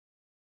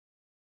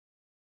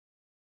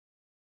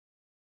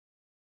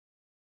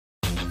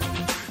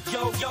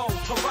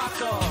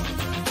Piraka.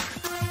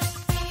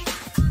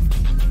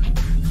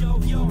 Yo,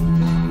 yo.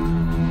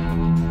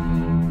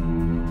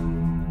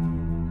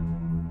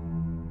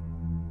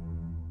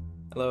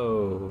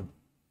 Hello.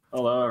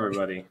 Hello,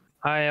 everybody.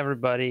 Hi,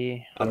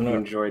 everybody. I don't know.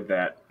 Enjoyed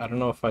that. I don't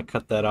know if I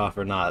cut that off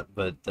or not,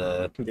 but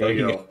there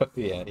you go.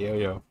 Yeah,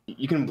 yo.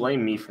 You can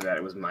blame me for that.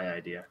 It was my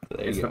idea.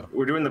 There you go.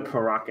 We're doing the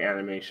Piraka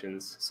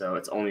animations, so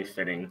it's only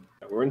fitting.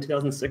 We're in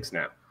 2006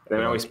 now.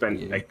 And then we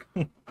spent like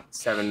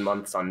 7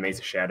 months on Maze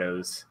of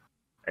Shadows,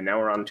 and now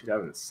we're on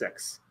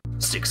 2006.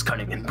 6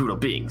 cunning and brutal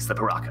beings, the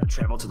Piraka,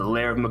 travel to the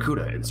lair of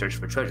Makuta in search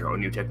for treasure or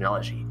new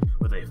technology.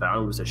 What they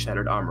found was the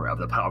shattered armor of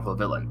the powerful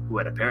villain, who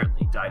had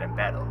apparently died in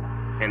battle.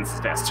 And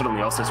fast,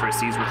 suddenly all sisters were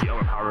seized with the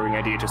overpowering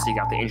idea to seek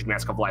out the ancient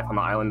mask of life on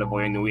the island of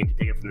Voya-Nui and to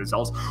take it from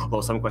themselves.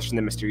 Although some questioned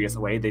the mysterious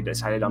way, they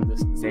decided on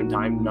this at the same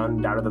time.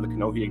 None doubted that the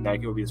Kenobi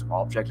Ignite would be the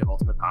small object of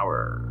ultimate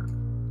power.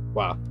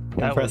 Wow.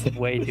 That was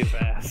way too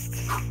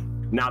fast.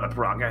 Now the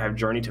Piraka have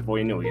journeyed to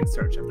Voya-Nui in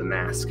search of the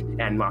mask,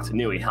 and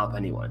Mata-Nui help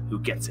anyone who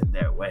gets in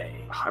their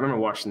way. I remember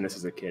watching this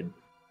as a kid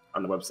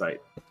on the website.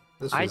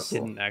 I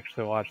didn't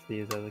actually watch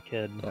these as a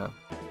kid. Yeah.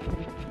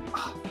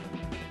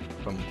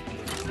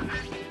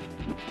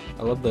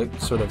 I love the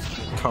sort of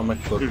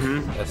comic book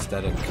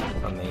aesthetic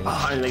on these.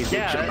 And they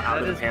jump out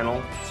of the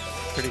panel.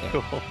 Pretty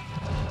cool.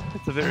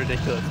 It's a bit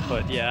ridiculous,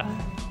 but yeah.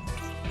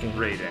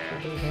 Great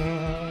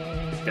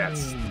ad.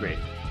 That's great.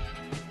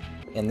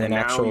 And then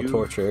actual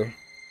torture.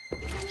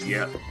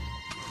 Yep.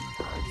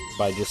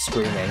 By just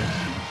screaming.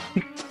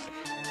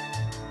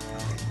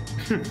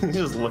 He's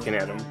just looking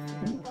at him.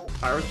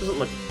 Iris doesn't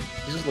look.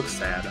 He just looks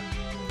sad.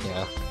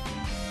 Yeah.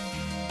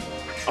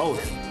 Oh,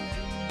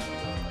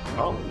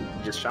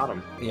 you just shot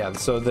him. Yeah,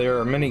 so there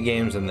are many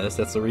games in this.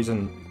 That's the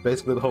reason,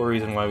 basically the whole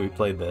reason why we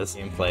played this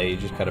gameplay. You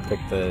just gotta pick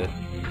the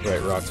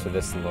right rocks for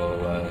this little.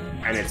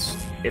 And it's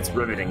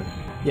riveting.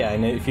 Yeah,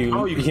 and if you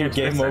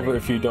game over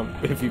if you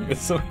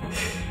miss them.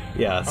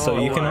 Yeah, so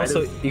you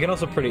can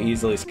also pretty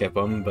easily skip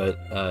them, but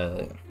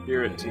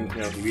here at Team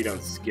Kenobi, we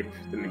don't skip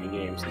the mini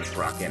games and the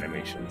rock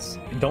animations.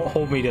 Don't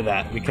hold me to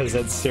that because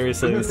that's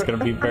seriously it's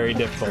gonna be very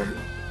difficult.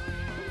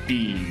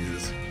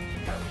 Bees.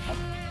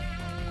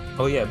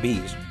 Oh yeah,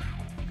 bees.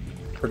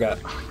 Forgot.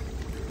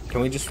 Can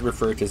we just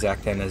refer to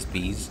Zactan as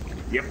bees?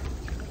 Yep.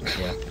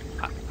 Yeah.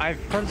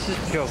 I've heard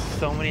this joke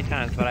so many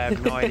times, but I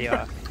have no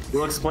idea.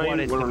 We'll explain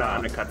when we're not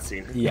in a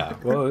cutscene. Yeah,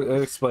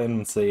 we'll explain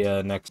once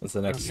the next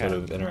sort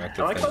of interactive.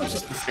 I like how it's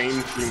just the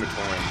same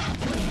crematorium.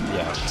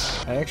 Yeah.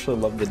 I actually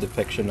love the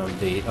depiction of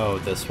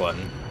this one.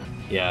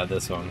 Yeah,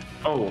 this one.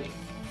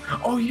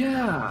 Oh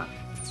yeah.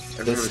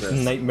 This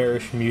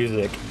nightmarish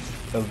music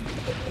of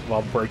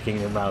while breaking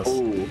your mouse.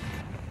 Oh.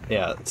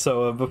 Yeah,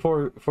 so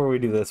before we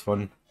do this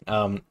one,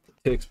 to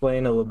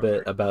explain a little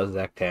bit about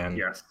Zactan.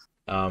 Yes.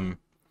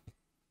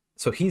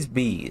 So he's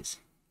bees.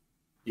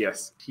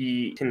 Yes,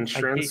 he can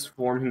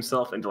transform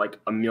himself into like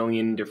a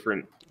million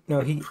different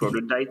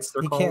prototypes.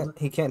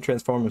 He can't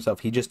transform himself.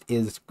 He just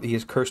is. He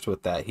is cursed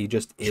with that. He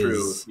just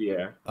is.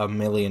 Yeah. A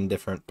million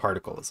different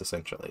particles,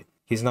 essentially.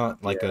 He's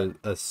not like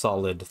a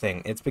solid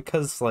thing. It's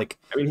because like.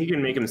 I mean, he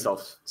can make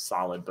himself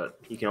solid, but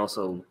he can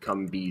also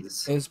become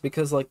bees. It's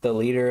because like the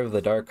leader of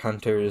the Dark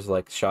Hunters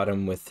like shot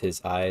him with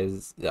his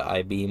eyes, the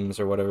eye beams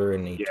or whatever,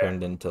 and he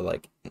turned into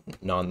like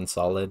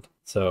non-solid.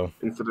 So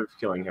instead of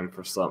killing him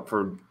for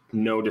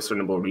no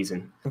discernible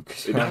reason.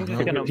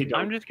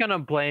 I'm just gonna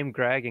blame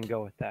Greg and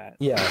go with that.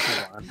 Yeah,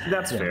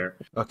 that's fair.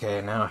 Okay,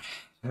 now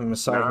I'm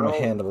massaging my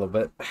hand a little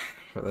bit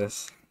for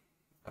this.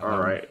 All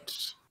right.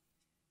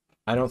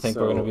 I don't think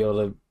we're gonna be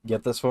able to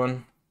get this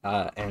one,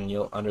 and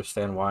you'll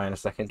understand why in a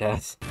second,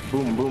 Dad.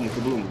 Boom, boom,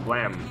 kaboom,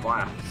 blam,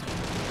 blast.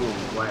 Boom,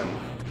 blam.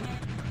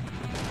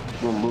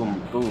 Boom,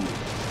 boom, boom.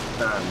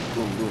 Bam,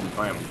 boom, boom,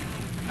 blam.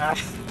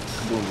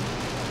 Boom,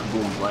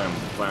 boom, blam,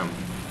 blam.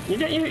 You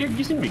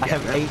seem to be getting I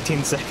have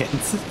 18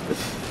 seconds.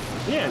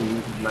 Yeah,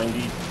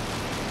 90.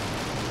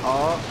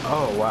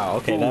 Oh wow,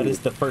 okay, that is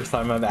the first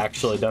time I've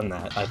actually done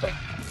that, I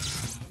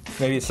think.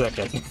 Maybe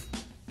second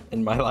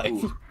in my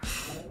life.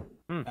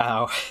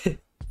 Ow.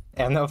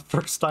 And the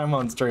first time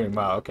on stream,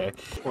 wow, okay.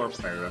 Poor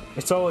Pirate.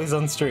 It's always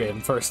on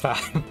stream, first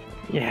time.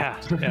 Yeah.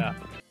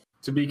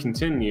 To be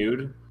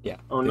continued. Yeah,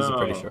 oh these no.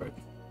 are pretty short.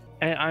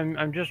 And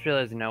I'm just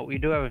realizing now, we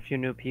do have a few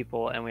new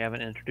people and we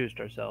haven't introduced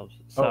ourselves.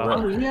 So,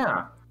 oh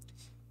yeah.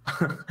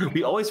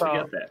 We always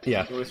forget that.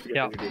 Yeah. We always forget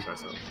to introduce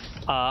ourselves.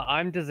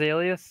 I'm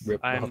Dazalius.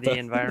 I'm the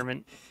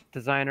environment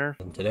designer.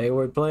 And today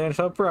we're playing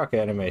some Piraka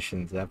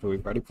animations after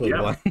we've already played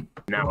one.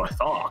 Now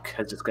Thok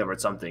has discovered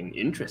something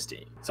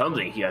interesting.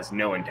 Something he has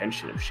no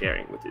intention of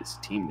sharing with his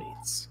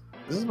teammates.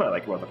 This is what I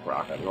like about the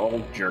Piraka. They're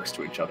all jerks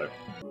to each other.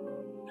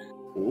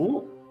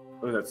 Ooh.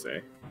 What does that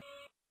say?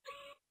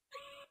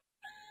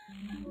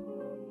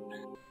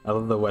 I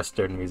love the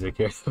Western music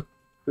here.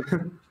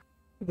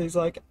 He's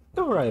like,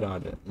 go right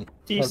on it.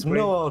 Has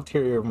no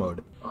ulterior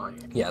motive. Oh,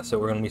 yeah, so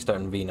we're going to be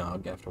starting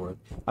VNOG afterward.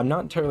 I'm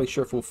not entirely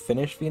sure if we'll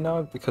finish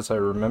VNOG because I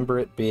remember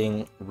it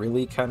being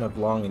really kind of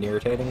long and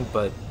irritating,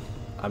 but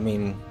I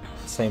mean,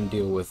 same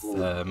deal with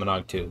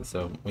Monog 2,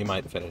 so we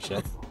might finish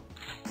it.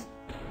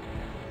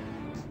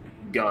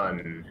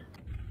 gun.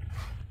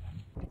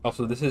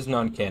 Also, this is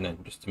non-canon,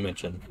 just to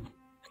mention.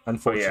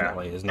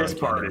 Unfortunately, is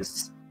non-canon.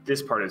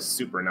 This part is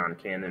super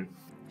non-canon.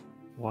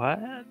 What?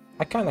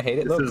 I kind of hate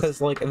it though, because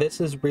like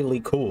this is really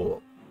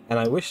cool, and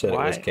I wish that it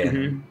was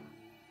canon.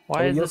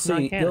 Why is this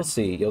non-canon? You'll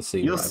see.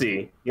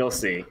 You'll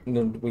see.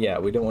 No, yeah,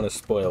 we don't want to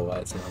spoil why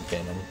it's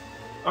non-canon.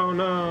 Oh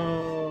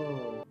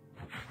no!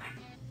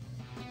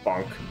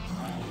 Bonk.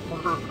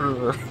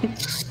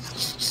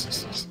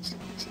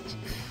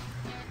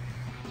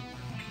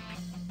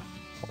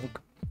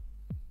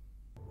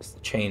 It's the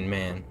chain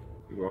man.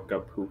 You woke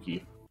up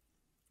Pookie.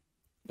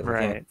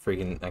 Right.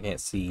 I can't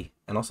see,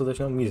 and also there's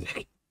no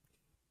music.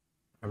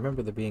 I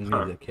remember there being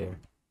music here.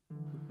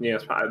 Yeah,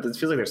 it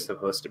feels like there's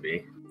supposed to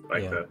be,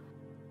 like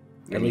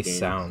at least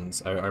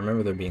sounds. I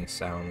remember there being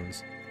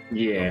sounds.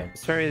 Yeah.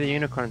 Story of the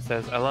Unicorn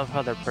says, I love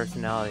how their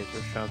personalities were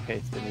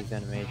showcased in these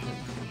animations.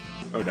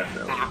 Oh,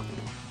 definitely.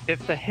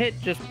 If the hit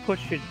just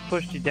pushed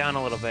you down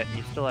a little bit and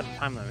you still had a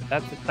time limit,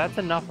 that's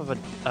enough of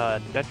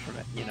a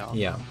detriment, you know?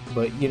 Yeah,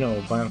 but you know,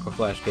 Bionicle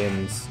Flash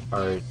games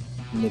are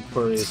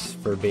notorious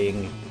for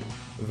being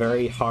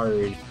very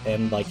hard,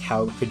 and like,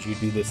 how could you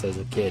do this as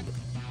a kid?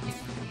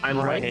 I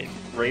like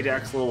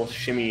Radak's little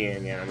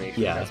shimmying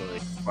animation. Yeah. That's what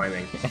like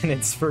climbing. And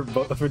it's for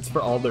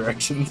all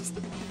directions.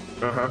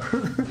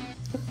 Uh-huh.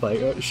 Like,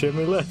 oh,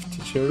 shimmy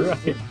left, shimmy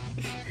right.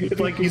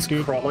 It's like he's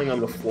crawling on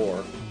the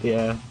floor.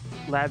 Yeah.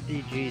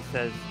 LabDG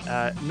says,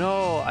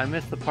 no, I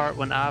missed the part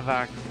when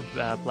Avak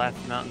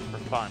blasts mountains for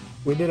fun.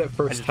 We did it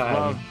first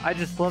time. I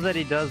just love that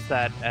he does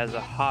that as a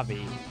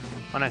hobby.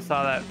 When I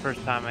saw that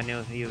first time, I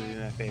knew he would be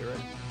my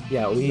favorite.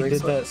 Yeah, we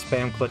did that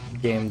spam click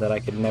game that I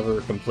could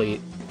never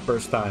complete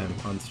first time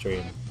on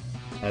stream.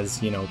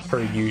 As, you know,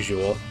 per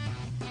usual.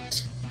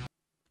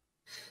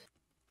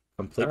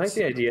 I like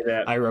the idea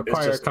that I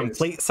require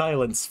complete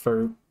silence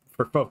for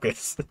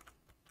focus.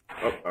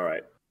 Oh,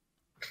 alright.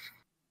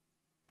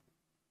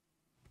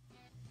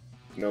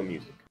 No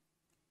music.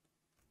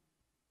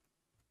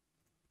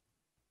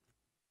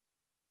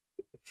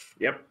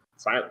 Yep.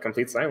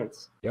 Complete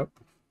silence. Yep.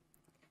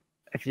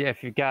 If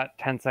you've got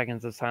 10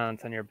 seconds of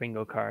silence on your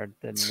bingo card,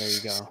 then there you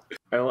go.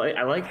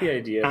 I like the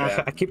idea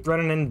that I keep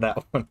running into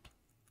that one.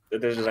 that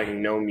there's just like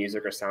no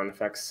music or sound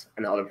effects,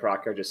 and the other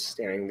Piraka are just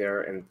standing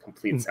there in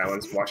complete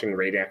silence, watching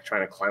Radak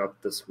trying to climb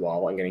up this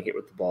wall and getting hit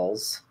with the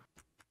balls.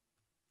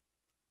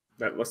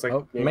 That looks like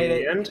made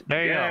the end.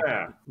 There you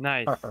go.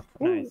 Nice.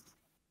 Nice.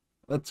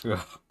 Let's go.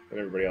 And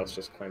everybody else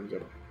just climbs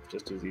up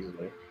just as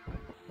easily.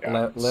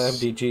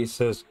 LabDG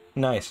says,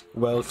 nice,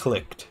 well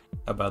clicked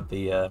about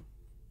the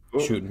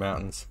shooting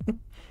mountains.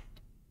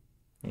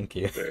 Thank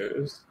you.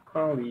 There's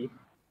Holly.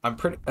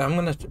 We're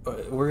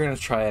gonna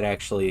try and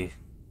actually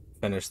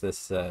finish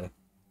this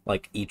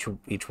like each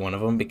one of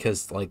them,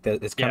 because like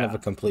that it's kind of a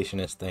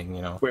completionist thing,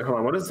 you know. Wait, hold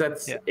on. What is that?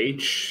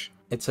 H.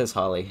 It says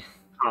Holly.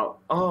 Oh,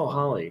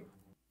 Holly.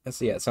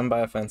 So yeah, some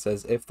Biofan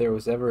says, if there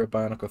was ever a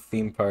Bionicle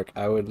theme park,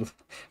 I would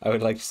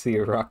like to see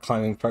a rock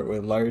climbing part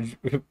with large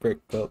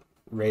brick built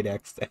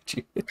Radak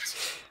statue.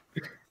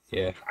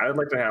 Yeah. I would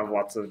like to have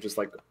lots of just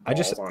like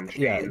balls on chains.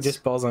 Yeah,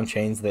 just balls on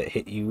chains that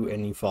hit you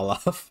and you fall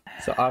off.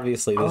 So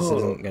obviously this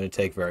isn't going to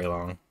take very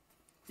long.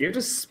 You have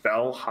to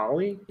spell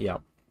Holly? Yeah.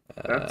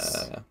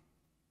 That's...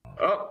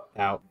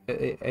 Out.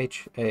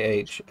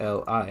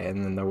 H-A-H-L-I,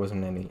 and then there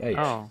wasn't any H.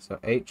 Oh. So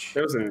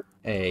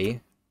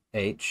H-A-H-L.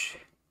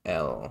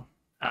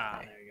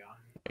 There you go.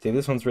 See,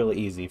 this one's really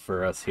easy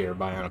for us here,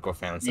 Bionicle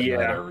fans, that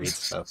know how to read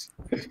stuff.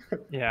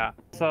 Yeah.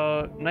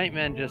 So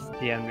Nightman just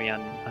DM'd me on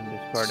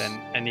Discord,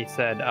 and he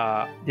said,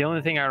 the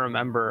only thing I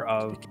remember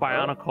of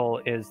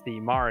Bionicle is the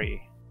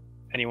Mari,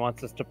 and he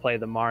wants us to play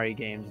the Mari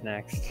games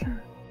next.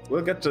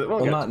 We'll get to.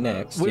 Not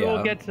next. We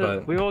will get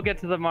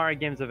to the Mari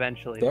games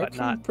eventually, they're but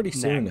not pretty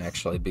soon next.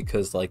 actually,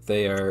 because like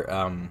they are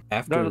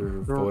after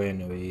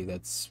Voya-Nui.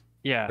 That's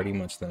pretty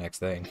much the next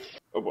thing.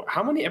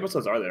 How many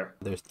episodes are there?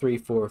 There's 3,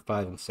 4,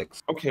 5, and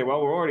 6. Okay,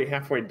 well we're already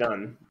halfway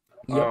done.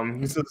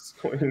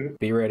 Yep.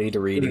 Be ready to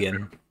read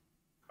again.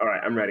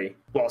 Alright, I'm ready.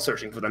 While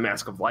searching for the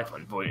Mask of Life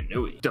on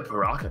Voya-Nui, the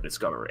Piraka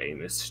discover a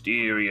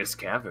mysterious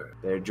cavern.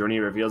 Their journey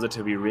reveals it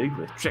to be rigged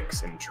with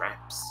tricks and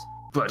traps.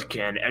 But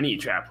can any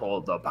trap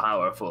hold the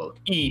powerful,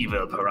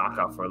 evil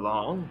Piraka for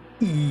long?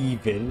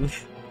 Evil.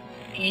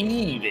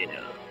 Evil.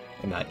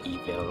 They're not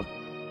evil.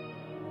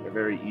 They're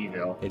very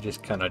evil. They're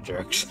just kind of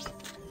jerks.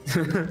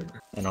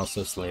 And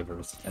also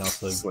slavers. And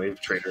also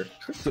slave trader.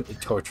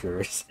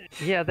 Torturers.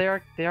 Yeah, they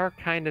are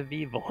kind of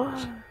evil.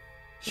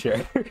 Sure.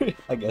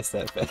 I guess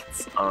that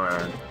fits.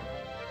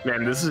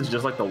 Man, this is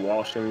just like the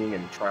wall shimmying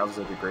and Trials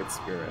of the Great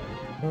Spirit.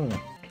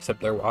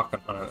 Except they're walking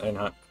on it, they're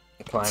not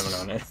climbing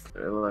on it.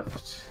 They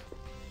left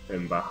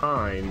him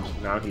behind.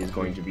 Now he's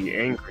going to be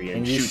angry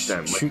and shoot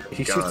them with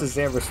he a gun. shoots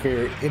the Zambra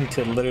Sphere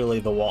into literally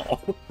the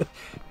wall.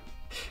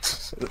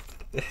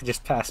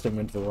 Just past him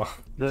into the wall.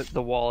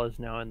 The wall is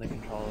now in the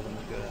control of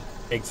Magura.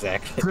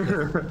 Exactly.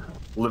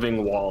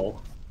 Living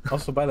wall.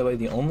 Also, by the way,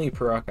 the only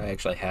Piraka I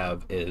actually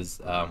have is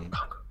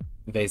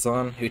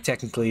Vezon, who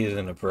technically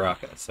isn't a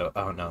Piraka. So,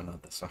 oh no,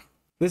 not this one.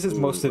 This is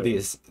most of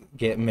these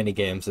mini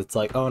games. It's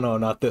like, oh no,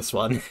 not this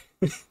one.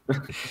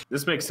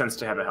 This makes sense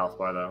to have a health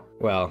bar, though.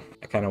 Well,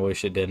 I kind of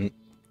wish it didn't.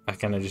 I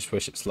kind of just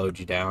wish it slowed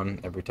you down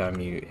every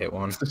time you hit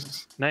one.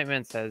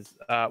 Nightman says,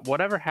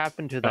 whatever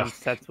happened to them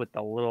sets with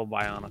the little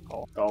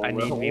Bionicle? I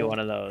need me one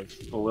of those.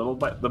 The little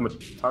the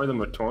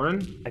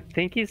Matoran? I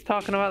think he's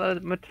talking about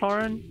the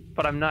Matoran,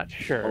 but I'm not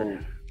sure. Oh,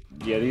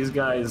 yeah, these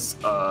guys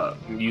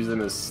use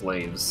them as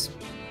slaves,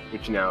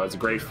 which is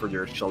great for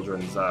your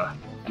children's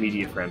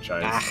media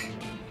franchise.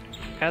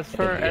 As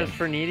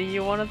for needing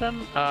you one of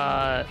them,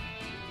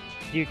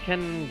 you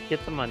can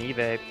get them on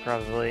eBay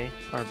probably,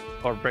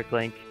 or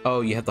Bricklink.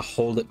 Oh, you have to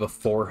hold it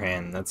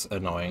beforehand. That's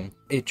annoying.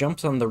 It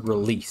jumps on the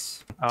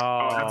release.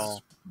 Oh,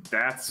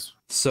 that's.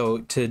 So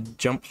to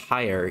jump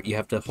higher, you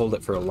have to hold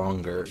it for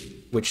longer,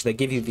 which they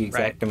give you the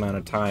exact amount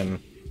of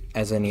time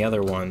as any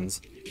other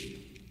ones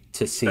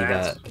to see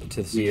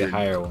the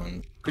higher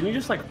one. Couldn't you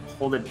just like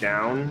hold it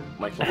down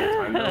like the whole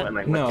time though, and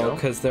like let No, go?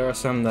 because there are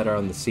some that are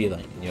on the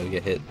ceiling. You'll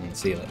get hit in the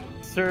ceiling.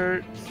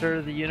 Sir,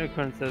 the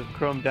unicorn says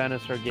Chrome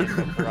Dinosaur game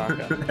for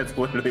Piraka. That's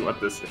literally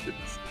what this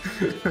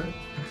is.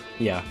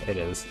 Yeah, it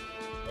is.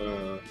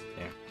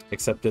 Yeah,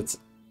 except it's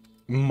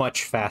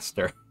much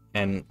faster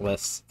and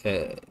less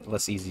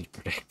easy to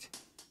predict.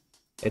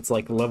 It's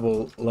like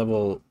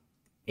level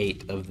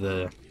 8 of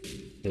the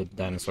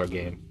dinosaur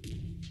game.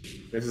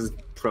 This is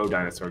pro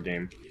dinosaur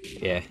game.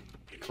 Yeah.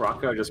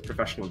 Piraka are just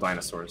professional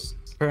dinosaurs.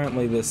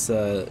 Apparently this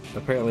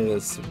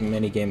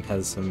mini game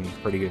has some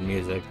pretty good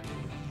music,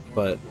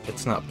 but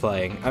it's not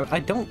playing. I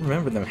don't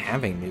remember them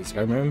having music.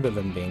 I remember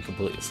them being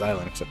completely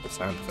silent except for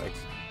sound effects.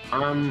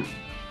 I'm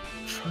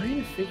trying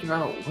to figure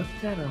out what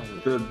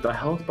that the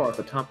health bar at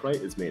the top right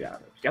is made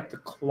out of. You got the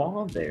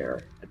claw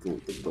there at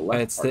the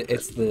left.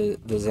 It's the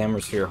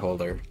Zammersphere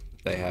holder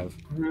they have.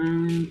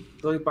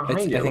 Like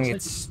behind it. I think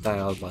it's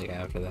styled like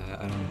after that.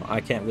 I don't know. I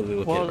can't really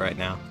look at it right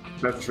now.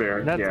 That's fair.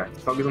 Yeah,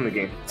 focus on the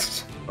game.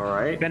 All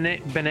right.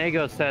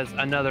 Benego says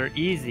another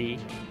easy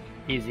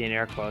in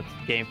air quotes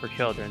game for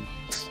children.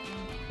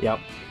 Yep.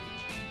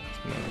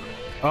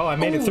 Oh, I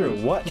made it through.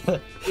 What?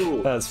 That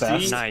was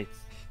fast. Nice.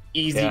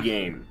 Easy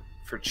game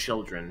for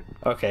children.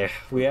 Okay,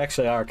 we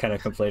actually are kind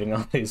of completing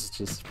all these,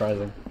 which is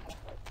surprising.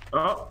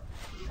 Oh,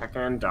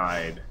 Hakan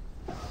died.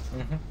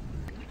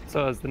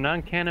 So has the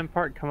non-canon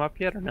part come up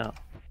yet or no?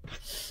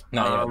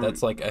 Not yet.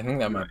 That's like, I think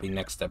that might be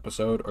next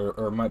episode,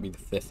 or it might be the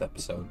 5th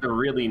episode. The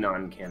really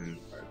non-canon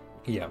part.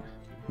 Yeah.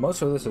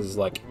 Most of this is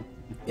like,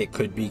 it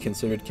could be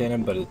considered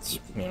canon, but it's,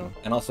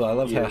 and also I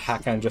love how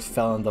Hakan just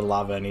fell into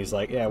lava and he's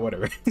like, yeah,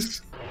 whatever.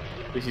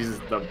 He's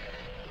the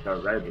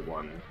red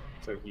one,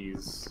 so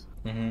he's...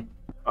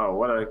 Oh,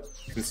 what a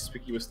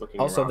conspicuous looking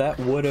Also, rock. that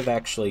would have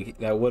actually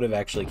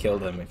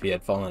killed him if he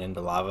had fallen into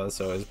lava,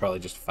 so it was probably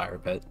just a fire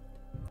pit.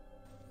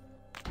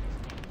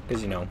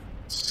 Because,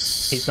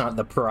 he's not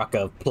the Piraka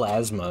of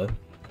plasma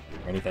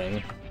or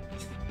anything.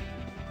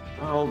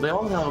 Well, they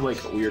all have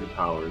like weird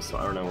powers, so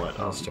I don't know what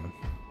That's true.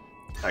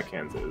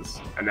 Hakan's is.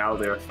 And now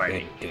they're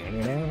fighting.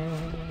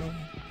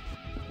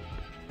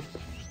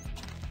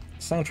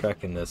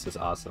 Soundtrack in this is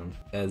awesome.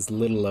 As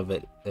little of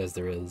it as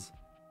there is.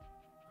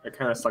 It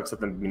kind of sucks that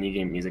the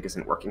minigame music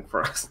isn't working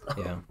for us,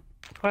 though. Yeah.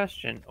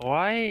 Question: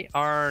 why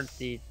are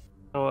the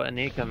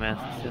Anika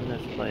masks in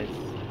this place?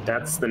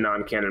 That's the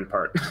non-canon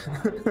part.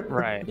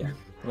 Right. Yeah.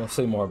 We'll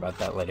see more about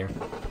that later.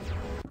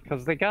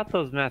 Because they got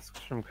those masks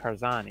from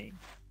Karzani.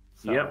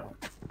 So Yep.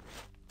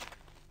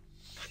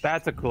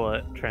 That's a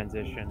cool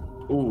transition.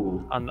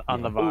 Ooh. On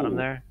the bottom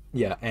there.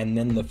 Yeah, and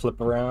then the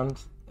flip around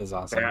is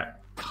awesome.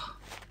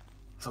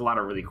 There's a lot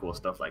of really cool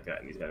stuff like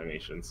that in these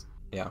animations.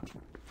 Yeah.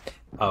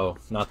 Oh,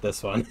 not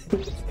this one.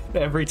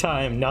 Every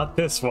time, not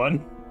this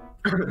one.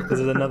 This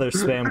is another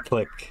spam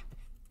click.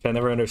 Which I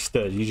never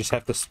understood. You just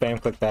have to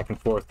spam click back and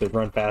forth to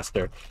run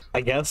faster.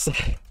 I guess.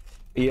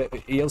 You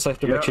also have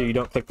to make sure you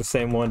don't click the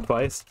same one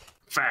twice.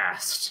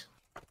 Fast.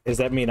 Does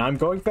that mean I'm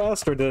going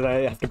fast, or did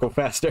I have to go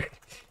faster?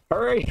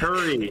 Hurry!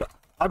 Hurry!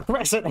 I'm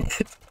pressing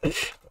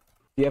it!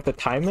 You have to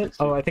time it?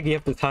 Oh, I think you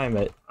have to time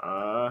it.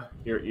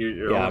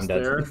 You're almost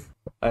there.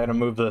 I gotta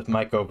move the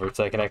mic over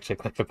so I can actually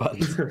click the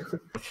button.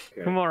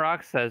 Okay. Kumo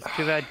Rock says,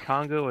 too bad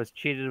Kongo was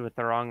cheated with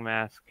the wrong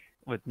mask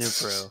with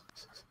Nupro.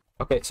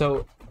 Okay,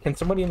 so can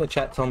somebody in the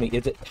chat tell me,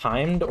 is it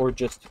timed or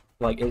just,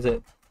 like, is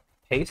it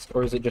paced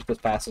or is it just as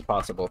fast as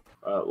possible?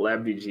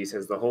 LabDG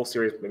says the whole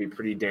series may be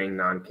pretty dang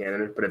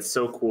non-canon, but it's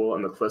so cool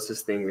and the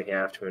closest thing we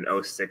have to an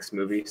 06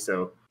 movie,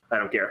 so I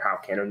don't care how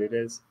canon it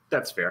is.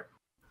 That's fair.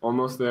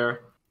 Almost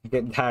there. I'm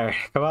getting tired.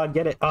 Come on,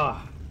 get it.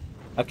 Ah.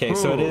 Okay,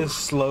 so it is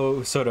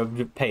slow sort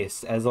of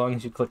paced, as long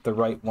as you click the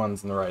right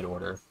ones in the right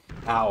order.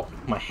 Ow,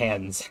 my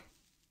hands.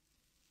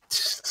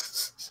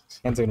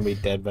 Hands are gonna be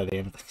dead by the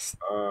end of this.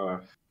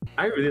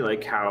 I really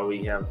like how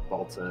we have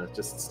Balta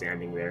just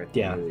standing there.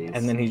 Yeah,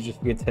 and then he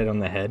just gets hit on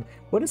the head.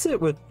 What is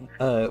it with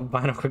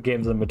Bionicle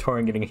games and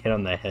Matoran getting hit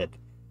on the head?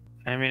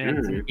 I mean,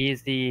 it's an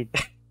easy...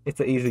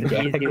 It's an easy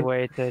gag. easy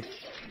way to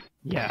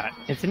Yeah,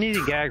 it's an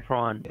easy gag for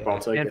one.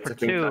 Balta And gets for a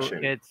two,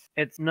 concussion.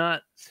 it's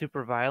not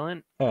super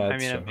violent. Yeah, I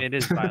it's mean, true. it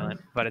is violent,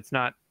 but it's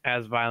not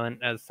as violent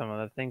as some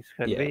other things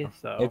could Yeah, be.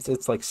 So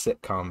it's like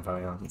sitcom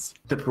violence.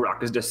 The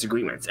Piraka's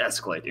disagreements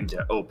escalate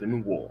into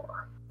open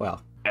war.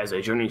 Well, As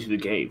they journey through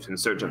the caves in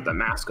search of the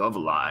Mask of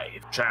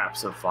Life,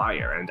 traps of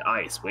fire and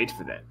ice wait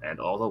for them, and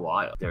all the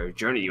while, they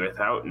journey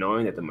without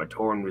knowing that the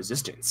Matoran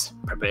resistance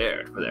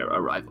prepared for their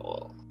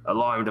arrival.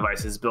 Alarm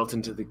devices built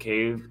into the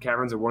cave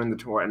caverns are warning the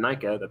Toa and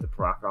Nika that the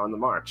Piraka are on the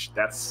march.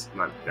 That's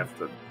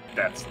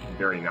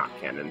very not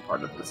canon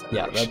part of this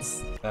yeah, animation.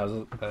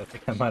 I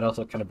think that might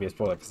also kind of be a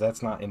spoiler because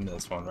that's not in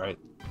this one, right?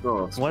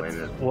 We'll explain what's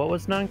it. what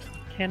was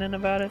non-canon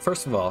about it?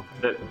 First of all,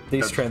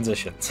 these That's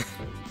transitions.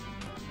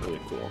 really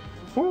cool.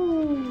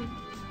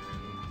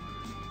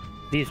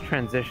 These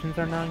transitions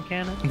are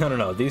non-canon.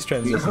 No, these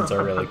transitions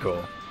are really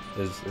cool.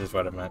 Is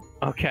what I meant.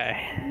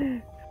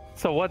 Okay.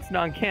 So what's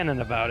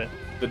non-canon about it?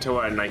 The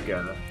Toa and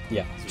Nika.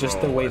 Yeah,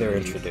 just the way they're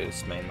and-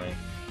 introduced mainly.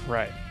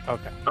 Right.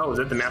 Okay. Oh, is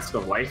that the Mask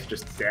of Life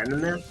just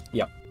standing there?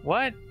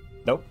 What?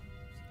 Nope.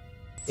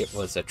 It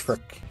was a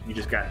trick. You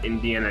just got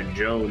Indiana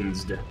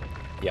Jones'd.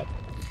 Yep.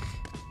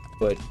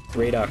 But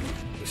Radok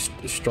is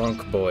a strong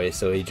boy,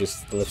 so he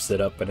just lifts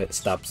it up and it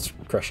stops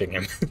crushing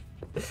him.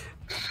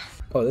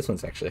 Oh, this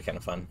one's actually kind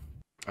of fun.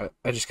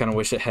 I just kind of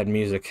wish it had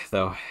music,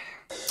 though.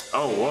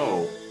 Oh,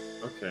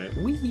 whoa. Okay.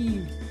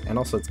 Whee! And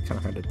also, it's kind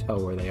of hard to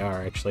tell where they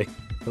are, actually.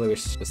 I really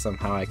wish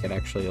somehow I could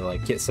actually,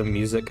 like, get some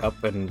music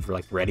up and,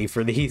 like, ready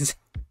for these.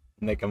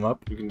 Make them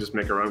up. You can just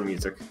make our own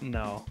music.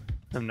 No,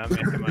 I'm not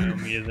making my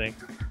own music.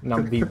 And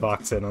I'm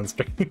beatboxing on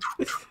stream.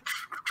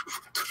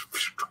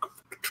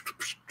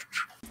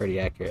 Pretty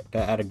accurate.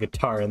 Add a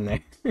guitar in there.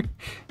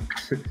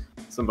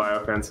 Some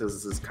biofan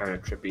says this is kind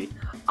of trippy.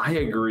 I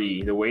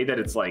agree. The way that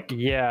it's like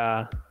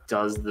Yeah.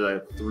 does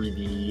the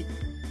 3D.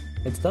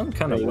 It's done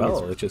kind I of mean, well,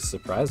 it's- which is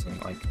surprising.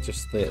 Like,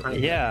 just the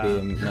Yeah.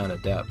 amount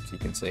of depth you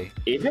can see.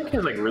 Apex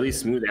has like really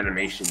smooth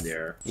animation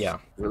there. Yeah.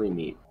 Really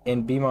neat.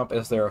 In Beam Up,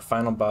 is there a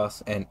final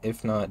boss? And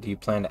if not, do you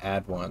plan to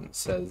add one?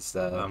 Says,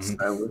 I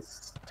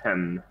was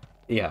 10.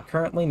 yeah.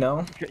 Currently,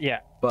 no, Yeah.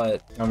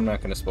 but I'm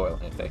not going to spoil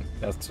anything.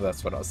 That's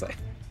what I'll say.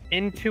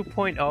 In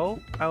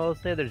 2.0, I will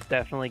say there's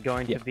definitely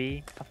going Yeah. to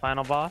be a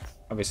final boss.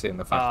 Obviously, in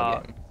the final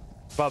Uh, game.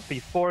 But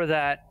before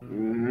that,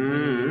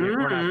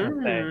 we're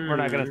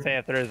not gonna say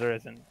if there is or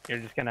isn't. You're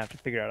just gonna have to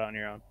figure it out on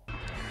your own.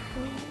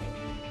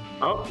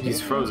 Oh,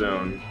 he's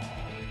Frozone.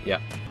 Yeah.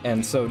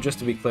 And so, just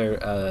to be clear,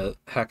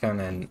 Hakan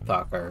and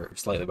Thok are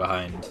slightly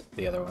behind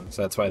the other one,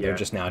 so that's why they're Yeah.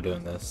 just now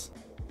doing this.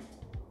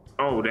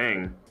 Oh,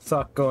 dang.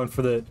 Thok going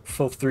for the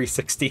full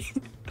 360.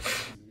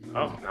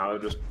 Oh, now they're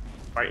just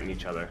fighting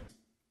each other.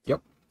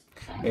 Yep.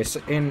 It's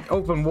in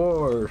open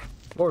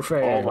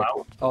warfare. Oh,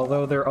 wow.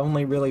 Although they're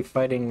only really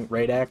fighting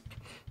Radak,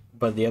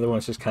 but the other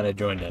one's just kind of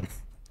joined in.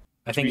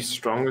 I To be think.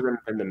 stronger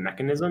than the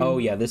mechanism? Oh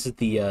yeah, this is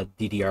the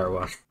DDR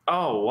one,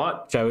 Oh,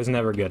 what? which I was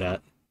never good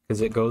at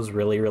because it goes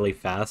really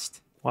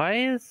fast. Why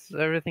is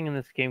everything in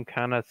this game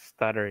kind of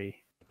stuttery?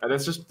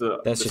 That's just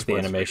the. That's just the split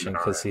animation screen,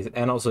 because alright. he's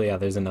and also yeah,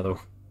 there's another.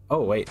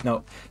 Oh wait,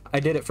 no,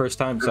 I did it first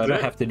time, so I Is don't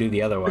it? have to do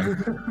the other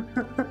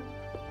one.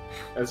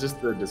 That's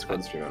just the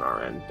Discord stream on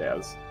our end,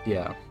 Daz.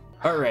 Yeah.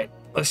 All right,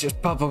 let's just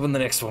pop up in the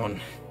next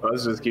one.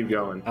 Let's just keep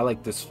going. I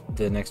like this.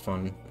 The next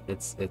one.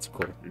 It's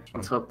cool.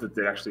 Let's hope that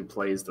it actually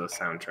plays the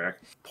soundtrack.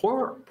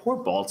 Poor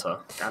Balta,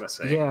 gotta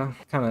say. Yeah,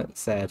 kind of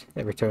sad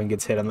every time he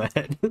gets hit on the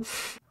head.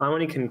 How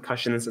many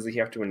concussions does he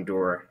have to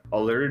endure?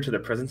 Alerted to the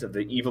presence of the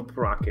evil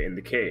Piraka in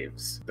the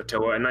caves, the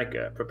Toa and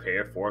Nika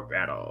prepare for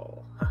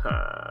battle.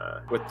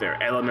 With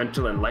their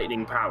elemental and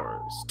lightning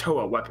powers,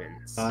 Toa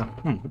weapons,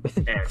 and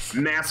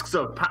masks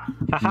of power.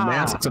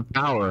 Masks of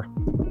power.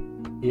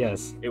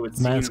 Yes. It would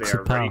seem Masks they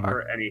are of ready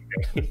power. for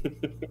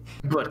anything.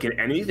 But can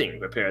anything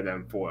prepare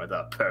them for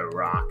the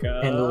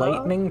Piraka? And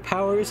lightning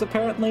powers,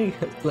 apparently?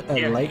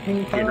 Yeah,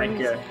 Lightning powers?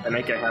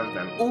 Anika have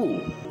them. Ooh,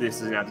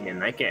 this is now the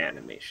Anika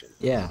animation.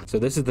 Yeah, so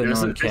this is the This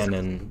is-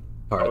 non-canon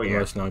part, Oh, the yeah.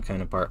 most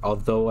non-canon part.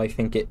 Although I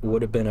think it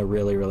would have been a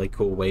really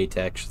cool way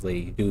to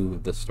actually do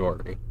the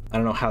story. I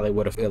don't know how they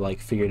would have like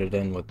figured it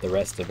in with the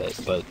rest of it,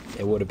 but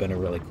it would have been a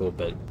really cool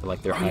bit.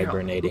 Like they're Oh, yeah.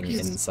 hibernating Look,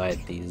 he's- inside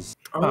these.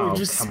 Oh,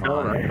 just come spell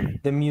on.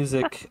 it. The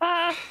music.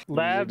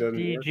 Lab doesn't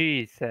work.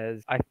 DG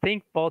says, I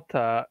think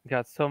Bolta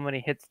got so many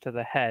hits to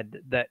the head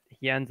that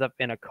he ends up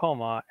in a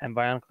coma and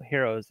Bionicle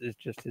Heroes is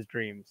just his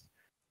dreams.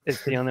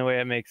 It's the only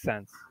way it makes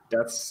sense.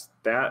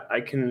 That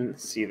I can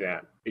see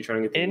that. Are you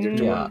trying to get the music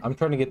to Yeah, work? I'm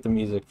trying to get the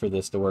music for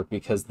this to work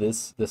because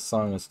this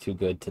song is too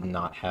good to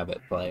not have it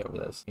play over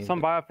this.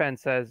 Some biofan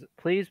says,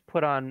 please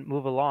put on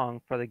Move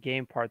Along for the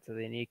game parts of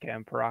the Anika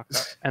and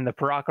Piraka and the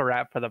Piraka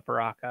rap for the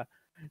Piraka.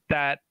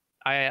 That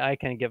I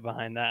can get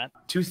behind that.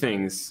 Two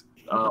things.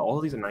 All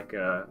these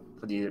Anika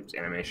these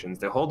animations,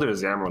 they hold their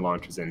Zamor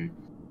launches in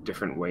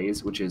different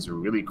ways, which is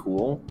really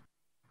cool.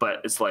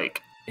 But it's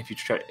like if you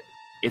try,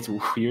 it's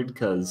weird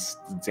because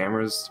the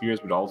Zamor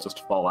spheres would all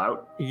just fall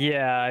out.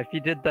 Yeah, if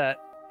you did that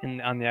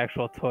on the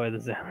actual toy, the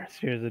Zamor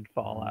spheres would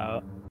fall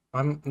out.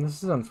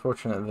 This is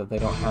unfortunate that they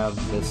don't have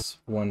this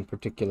one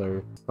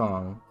particular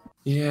song.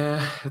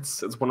 Yeah,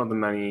 it's one of the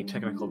many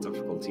technical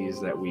difficulties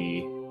that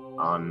we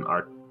on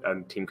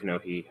Team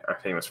Kanohi are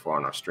famous for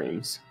on our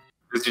streams.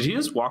 Did he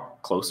just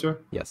walk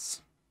closer?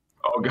 Yes.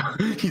 Oh god,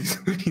 he's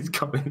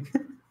coming.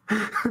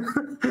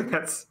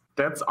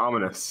 That's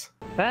ominous.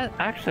 That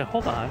actually,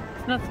 hold on.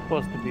 It's not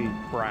supposed to be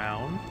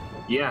brown.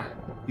 Yeah,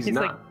 he's He's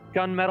not. like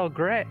gunmetal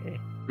gray.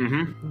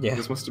 Mm-hmm. Yeah.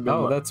 This must have been.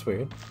 Oh, what- that's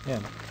weird. Yeah.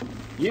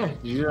 Yeah,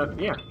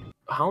 yeah.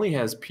 Holly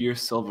has pure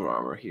silver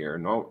armor here.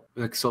 No,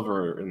 like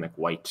silver and like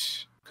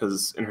white.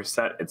 Because in her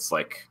set, it's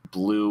like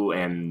blue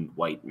and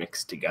white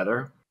mixed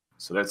together.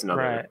 So that's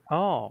another. Right.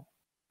 Oh.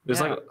 There's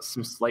yeah. like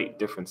some slight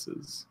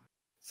differences.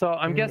 So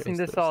I'm Where guessing is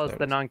this this? all is There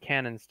the it is.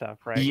 non-canon stuff,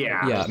 right?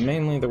 Yeah. Yeah,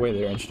 mainly the way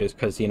they're introduced,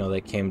 because you know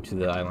they came to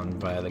the island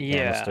via the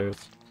Yeah.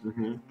 canisters.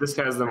 Mm-hmm. This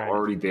has them Right.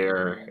 already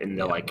there in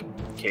the Yeah. like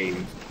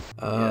cave.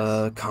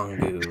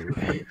 Kongu.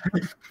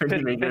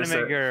 Finnegan said-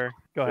 Finnegan,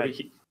 go ahead.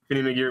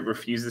 Finnegan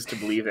refuses to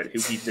believe that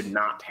Hoopy did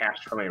not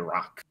hatch from a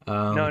rock.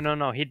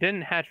 No. He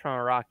didn't hatch from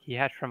a rock. He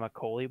hatched from a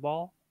coley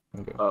ball.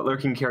 Okay.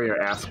 Lurking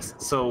Carrier asks,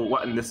 so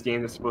what in this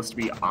game is supposed to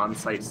be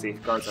on-site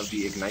safeguards of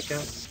the Ignite?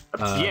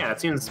 Yeah,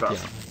 it seems about.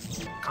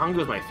 yeah. Kongo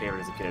was my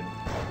favorite as a kid.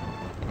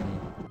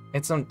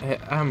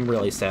 I'm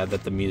really sad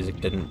that the music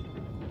didn't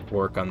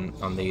work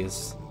on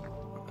these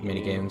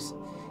mini games.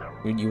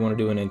 You want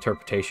to do an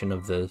interpretation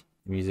of the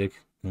music?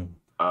 Boom,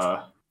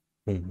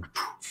 boom,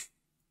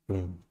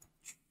 boom,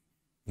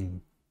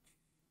 boom,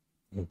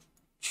 boom.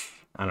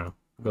 I don't know.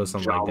 Go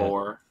something like that.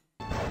 Jalor.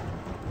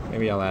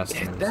 Maybe I'll ask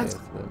Yeah, them. to that's- say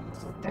if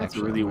the That's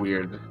actual- really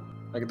weird.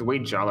 Like the way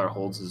Jalor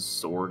holds his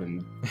sword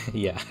and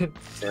Yeah.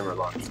 hammer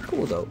lock. It's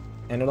cool though,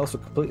 and it also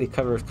completely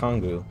covers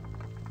Kongu,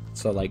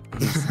 so like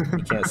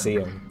you can't see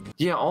him.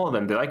 Yeah, all of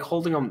them. They're like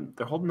holding them.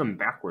 They're holding them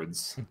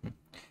backwards.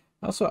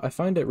 Also, I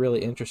find it really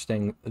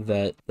interesting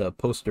that the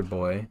poster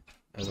boy,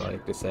 as I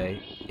like to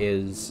say,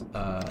 is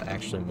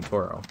actually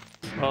Matoro.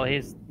 Well,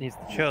 he's the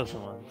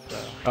chosen one. So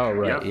Oh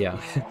right,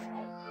 Yep. yeah.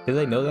 Do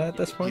they know that at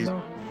this point He's-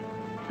 though?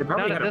 They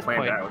probably Not at had it this planned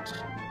point.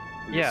 out.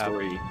 In Yeah. The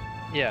story.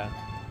 yeah.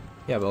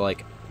 Yeah, but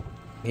like,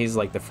 he's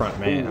like the front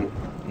man Ooh.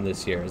 in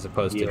this year, as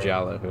opposed to Yeah.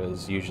 Jala, who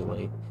is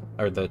usually,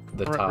 or the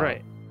top.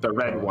 Right. The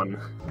red one.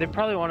 They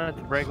probably wanted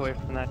to break away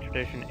from that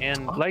tradition,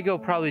 and Lego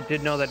probably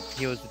did know that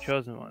he was the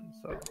chosen one.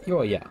 So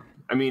Oh yeah.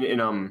 I mean, in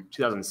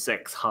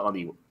 2006,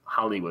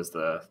 Holly was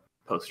the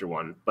poster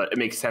one, but it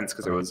makes sense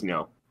because there was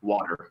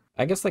water.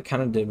 I guess they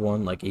kind of did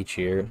one like each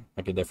year,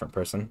 like a different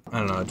person. I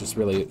don't know, it just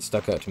really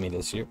stuck out to me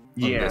this year. on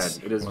Yeah, this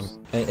it is. one.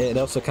 And it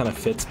also kind of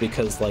fits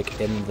because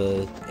like in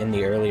the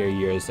earlier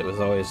years, it was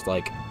always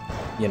like,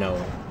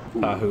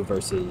 Pahu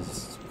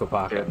versus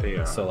Kopaka. Yeah, they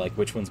are. So like,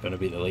 which one's going to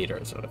be the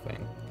leader, sort of thing.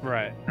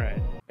 right.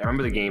 I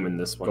remember the game in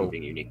this one Go.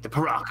 being unique. The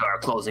Piraka are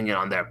closing in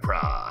on their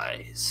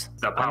prize.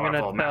 The gonna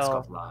powerful mask tell-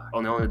 of life.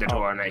 Only the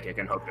Tornake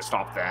can hope to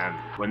stop them.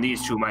 When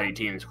these two mighty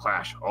teams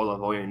clash, all of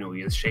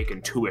Voya-Nui is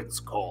shaken to its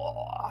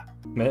core.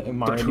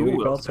 Mario who Nui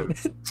will calls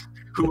it.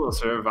 Who will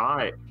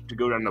survive to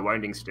go down the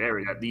winding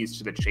stairway that leads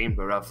to the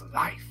Chamber of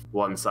Life?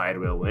 One side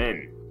will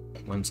win.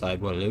 One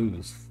side will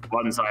lose.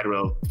 One side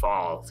will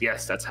fall.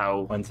 Yes, that's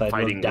how One side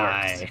fighting will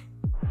die.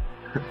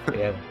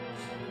 Yeah.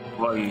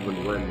 One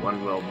will win,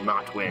 one will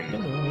not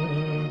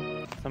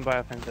win. Some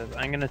biofan says,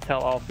 I'm gonna tell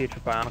all future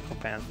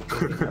Bionicle fans that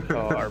this is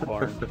how are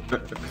born.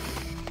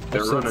 They're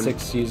Episode running.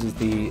 6 uses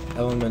the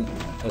element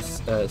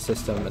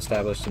system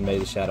established in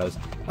Maze of Shadows.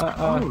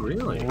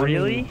 Really?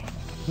 Really?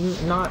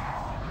 Not.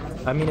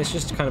 I mean, it's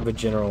just kind of a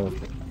general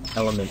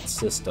element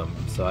system,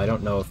 so I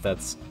don't know if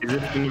that's Is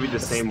it going to be the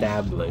same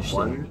established.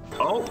 one?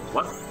 Oh,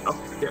 what?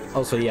 Oh, yeah.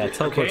 Also, yeah, Okay.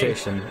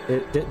 teleportation.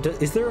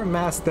 Is there a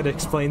mask that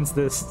explains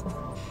this?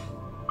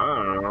 I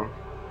don't know.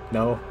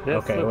 No? This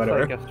Okay, looks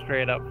whatever. like a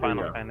straight up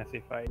Final Yeah.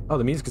 Fantasy fight. Oh,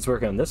 the music is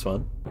working on this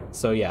one.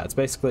 So yeah, it's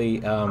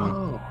basically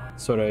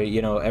sort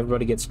of,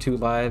 everybody gets 2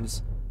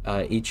 lives.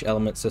 Each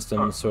element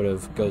system sort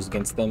of goes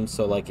against them.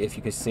 So like if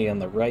you can see on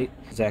the right,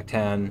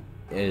 Zactan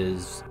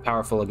is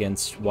powerful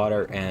against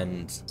water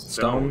and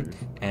stone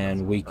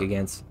and weak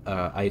against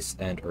ice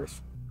and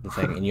earth. The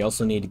thing. And you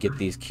also need to get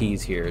these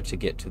keys here to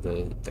get to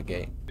the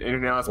gate.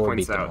 Internalis Or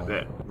points beat them out all.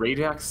 that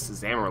Radak's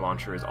Zamor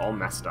launcher is all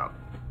messed up.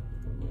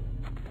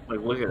 Like,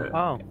 look at it.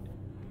 Oh.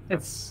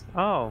 It's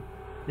Oh.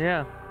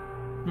 Yeah.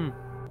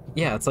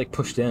 Yeah, it's like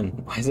pushed in.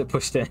 Why is it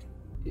pushed in?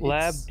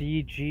 Lab it's-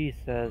 DG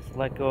says,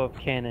 let go of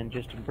canon,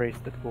 just embrace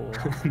the cool.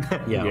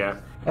 Yeah. yeah.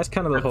 That's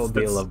kind of the whole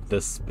That's- deal of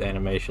this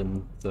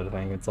animation sort of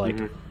thing. It's like,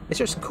 it's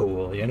just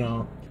cool,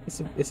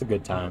 It's a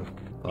good time.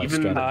 Like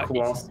Even strategy.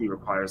 Kowalski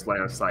requires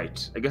line of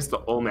sight. I guess the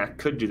Olmec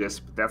could do this,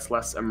 but that's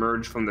less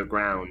emerge from the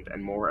ground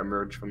and more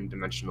emerge from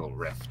dimensional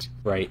rift.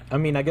 Right. I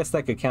mean, I guess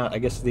that could count. I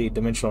guess the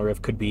dimensional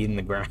rift could be in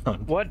the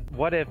ground.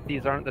 What if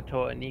these aren't the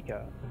Toa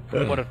Anika?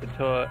 What if the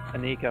Toa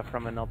Anika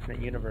from an alternate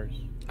universe?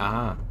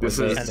 Ah, This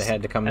they, is- they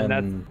had to come and in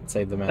that's- and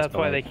save the mask. That's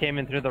why they came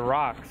in through the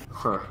rocks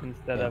Huh.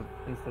 instead Yeah.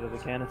 of the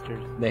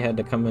canisters. They had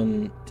to come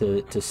in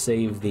to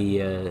save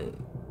the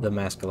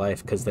mask of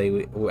life because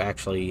they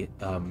actually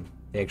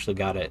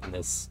got it in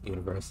this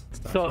universe. and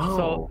stuff.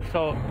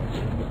 So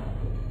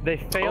they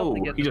failed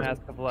to Oh, get he the just-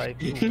 mask of life.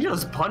 He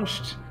just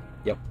punched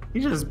Yep. He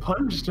just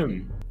punched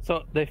him.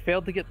 So they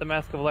failed to get the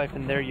Mask of Life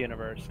in their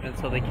universe, and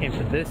so they came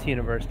to this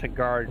universe to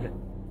guard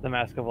the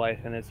Mask of Life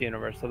in this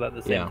universe so that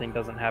the same thing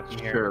doesn't happen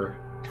here. Sure.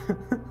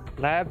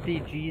 Lab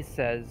DG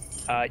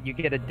says you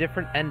get a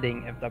different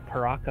ending if the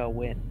Piraka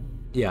win.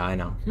 Yeah, I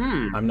know.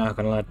 I'm not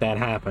gonna let that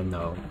happen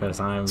though, because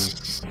I'm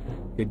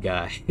a good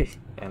guy,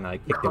 and I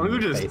kicked him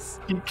in the face.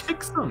 He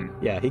kicks him.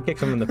 Yeah, he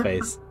kicks him in the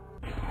face.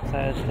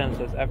 Sad Stem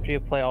says, after you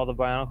play all the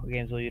Bionicle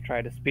games, will you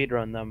try to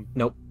speedrun them?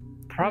 Nope.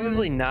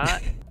 Probably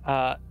not.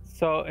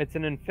 So it's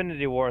an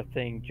Infinity War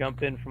thing.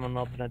 Jump in from an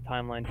alternate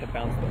timeline to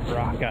bounce the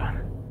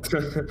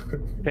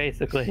Piraka.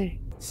 Basically.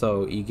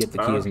 So you get the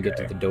keys and get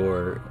to the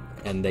door,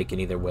 and they can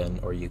either win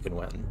or you can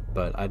win.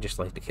 But I just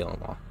like to kill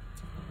them all.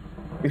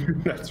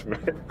 That's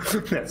right.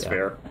 That's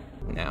fair.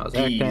 Now,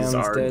 Bees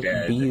are dead.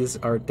 dead. Bees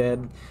are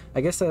dead.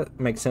 I guess that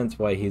makes sense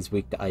why he's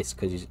weak to ice,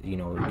 because, you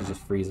know, you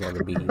just freeze all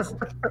the bees.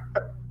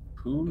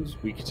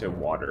 Who's weak to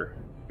water?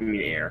 I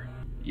mean air.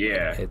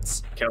 Yeah.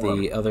 It's Kill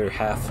the him. other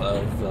half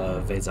of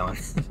Vaison.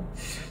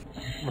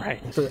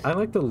 Right. I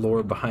like the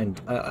lore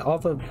behind... all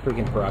the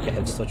freaking Piraka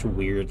have such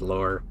weird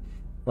lore.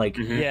 Like,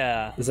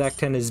 Yeah.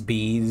 Zacten is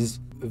bees,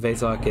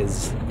 Vazok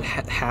is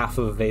half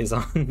of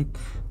Vaison.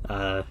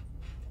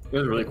 It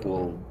was really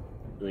cool.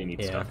 Really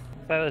neat stuff.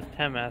 Silas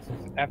Tem asks,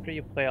 after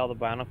you play all the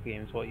Bionicle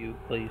games, what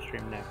will you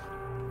stream next?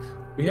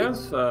 We have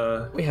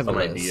some some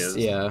ideas.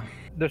 Yeah.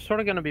 They're sort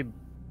of going to be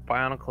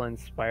Bionicle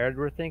inspired,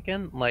 we're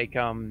thinking. Like,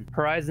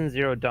 Horizon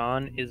Zero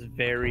Dawn is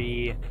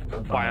very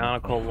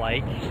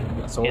Bionicle-like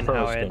So in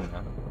how it,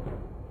 that.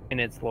 in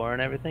its lore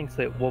and everything,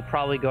 so we'll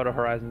probably go to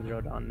Horizon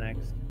Zero Dawn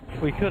next.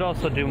 We could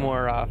also do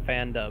more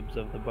fan dubs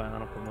of the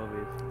Bionicle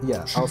movies.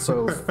 Yeah,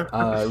 also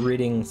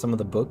reading some of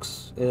the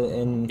books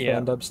in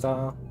fan dub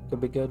style could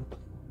be good.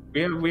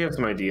 We have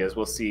some ideas.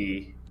 We'll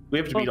see. We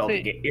have to beat all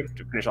the see. we have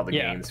to finish all the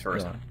games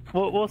first. Yeah.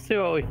 We'll see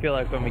what we feel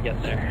like when we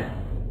get there.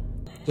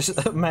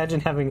 Just imagine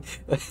having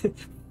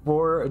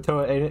 4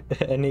 Toa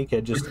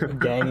Anika just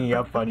ganging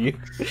up on you.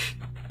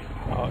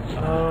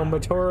 Oh,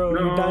 Matoro,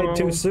 you died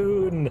too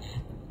soon.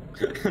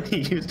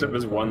 He used up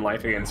his one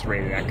life against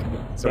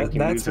Raynek, so he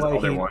can use his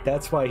other one.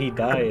 That's why he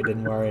died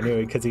in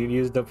Voya-Nui, because he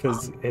used up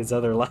his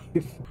other life.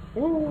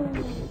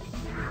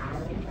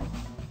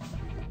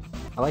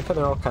 I like how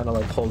they're all kind of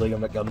like holding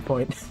him at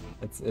gunpoint.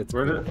 It's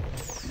Where's cool. it?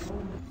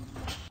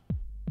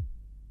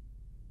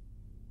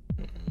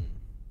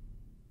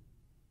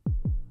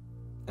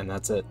 And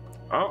that's it.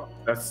 Oh,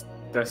 that's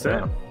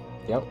Yeah. it.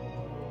 Yep.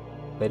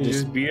 They You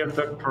just beat up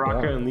the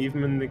Piraka and leave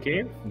him in the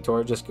cave?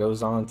 Tor just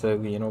goes on to,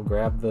 you know,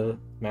 grab the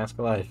Mask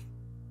of Life.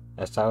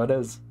 That's how it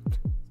is.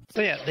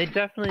 So yeah, they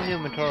definitely knew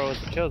Matoro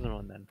was the chosen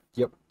one then.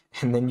 Yep.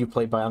 And then you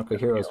play Bionicle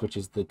Heroes, which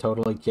is the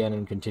totally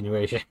canon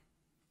continuation.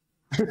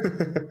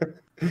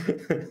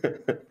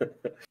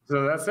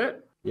 So that's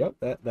it? Yep,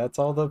 that's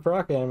all the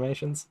Piraka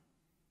animations.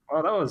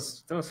 Oh, that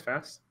was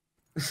fast.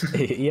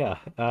 Yeah,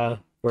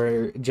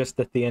 we're just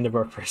at the end of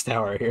our first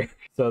hour here.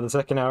 So the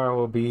second hour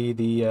will be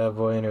the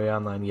Voya-Nui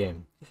online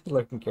game.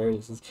 Looking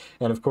curious.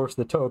 And of course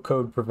the Toa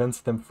code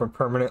prevents them from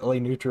permanently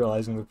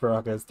neutralizing the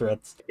Piraka's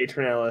threats.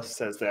 Aeternalis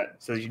says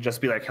you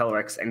just be like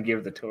Hellrex and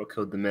give the Toa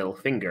code the middle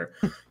finger.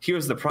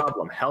 Here's the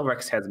problem.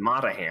 Hellrex has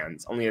Mata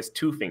hands, only has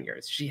 2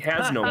 fingers. She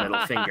has no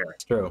middle finger.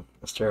 It's true.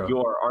 It's true.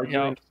 Your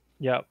argument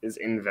Yep. is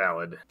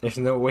invalid. There's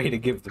no way to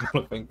give the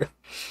middle finger.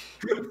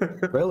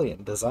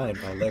 Brilliant design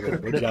by Lego.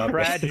 Good job.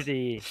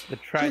 The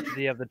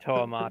tragedy of the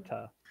Toa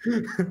Mata.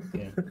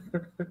 Yeah.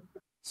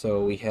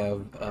 So we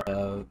have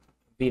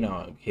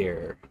VNOG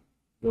here,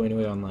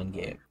 Voya-Nui online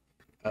game.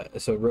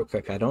 So real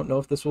quick, I don't know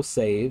if this will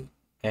save,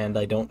 and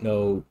I don't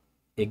know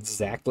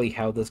exactly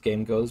how this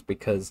game goes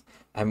because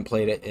I haven't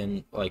played it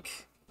in like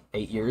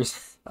 8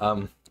 years.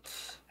 And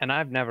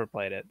I've never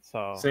played it,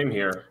 so Same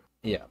here.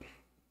 Yeah.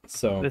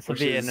 So this will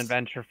be an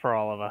adventure for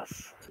all of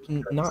us.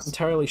 not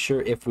entirely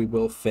sure if we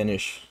will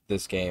finish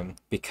this game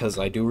because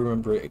I do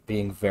remember it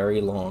being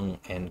very long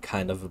and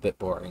kind of a bit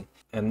boring.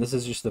 And this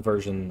is just the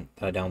version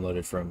that I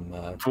downloaded from...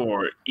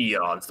 For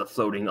eons, the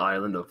floating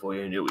island of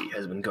Voya-Nui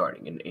has been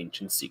guarding an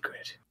ancient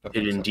secret.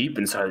 Hidden deep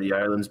inside the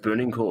island's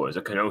burning core is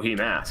a Kanohi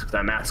mask,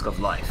 the mask of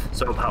life,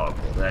 so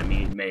powerful that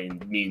it may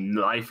mean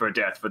life or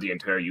death for the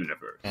entire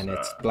universe. And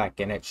it's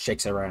black and it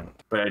shakes around.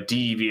 But a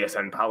devious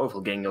and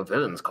powerful gang of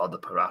villains called the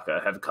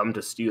Piraka have come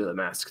to steal the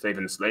mask. They've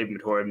enslaved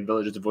Matoran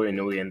villages of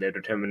Voya-Nui, and they're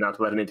determined not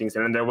to let anything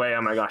stand in their way.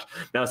 Oh my gosh.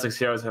 Now 6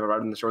 heroes have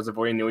arrived on the shores of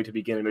Voya-Nui to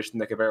begin a mission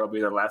that could very well be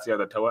their last year of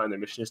the Toa, and their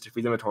mission is to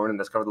free the Matoran and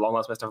discover the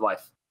long-lost mask of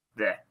life.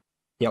 There.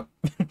 Yep.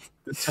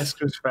 The text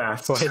goes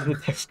fast. Why did the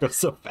text go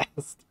so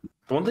fast?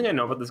 The one thing I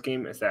know about this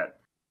game is that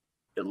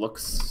it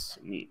looks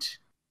neat.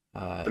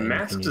 The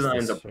mask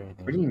designs are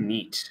pretty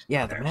neat.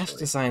 Yeah, the mask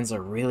designs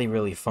are really,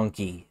 really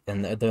funky,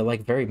 and they're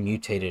like very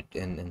mutated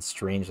and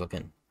strange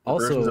looking.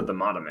 Versions Also, of the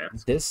Mata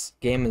mask. this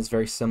game is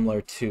very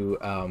similar to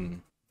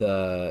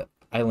the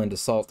Island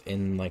Assault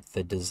in like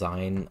the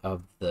design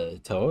of the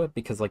Toa,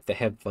 because like they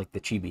have like the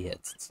chibi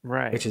hits,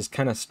 Right. which is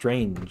kind of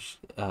strange,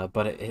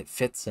 but it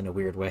fits in a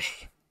weird way.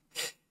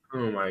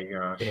 Oh my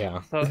gosh.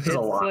 Yeah. So it's a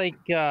lot.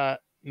 like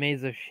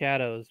Maze of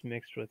Shadows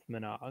mixed with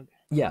VNOG.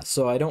 Yeah,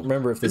 so I don't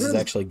remember if this is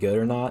actually good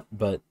or not,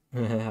 but I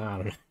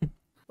don't know.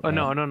 Oh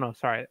no,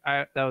 sorry.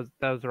 That was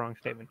the wrong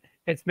statement.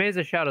 It's Maze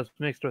of Shadows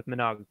mixed with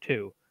MNOG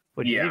 2,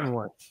 which is even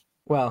worse.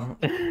 Well,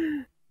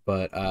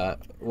 but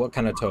what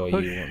kind of Toa you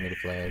want me to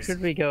play as?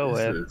 Should we go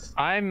with?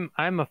 I'm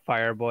a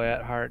fire boy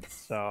at heart,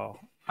 so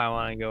I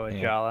want to go with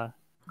Jala.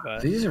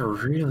 But These are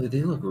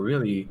they look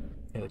really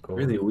cool.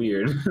 really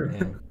weird.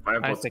 Yeah. my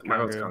vote's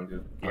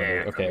Kongu.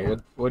 Yeah. Okay,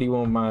 what do you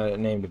want my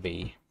name to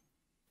be?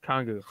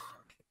 Kongu.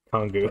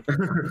 Kongu.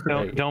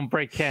 Don't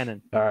break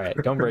canon. All right,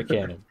 don't break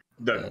canon.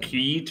 The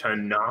key to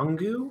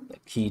Nangu? The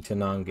key to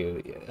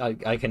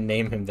Nangu. I can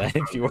name him that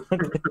if you want.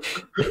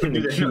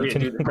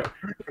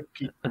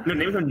 No,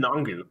 name him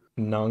Nangu.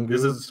 Nangu.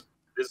 This is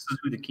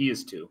who the key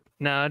is to.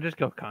 No, just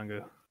go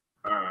Kongu.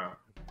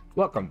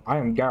 Welcome, I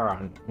am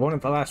Garon, one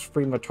of the last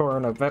free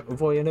Matoran of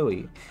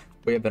Voya-Nui.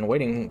 We have been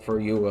waiting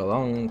for you a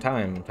long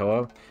time,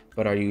 Toa.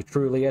 But are you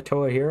truly a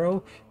Toa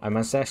hero? I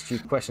must ask you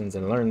questions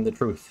and learn the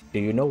truth. Do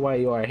you know why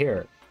you are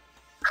here?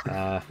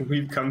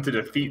 We've come to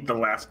defeat the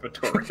last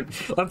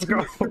Matoran. Let's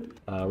go.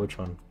 Which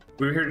one?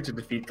 We're here to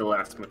defeat the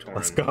last Matoran.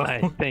 Let's go.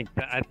 I think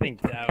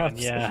that one,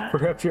 yeah.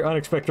 Perhaps your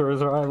unexpected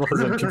arrival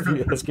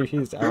has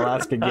confused. I'll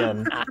ask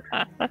again.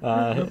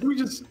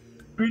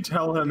 We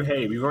tell him,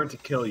 hey, we weren't to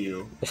kill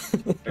you.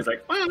 It's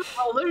like, well,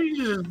 let me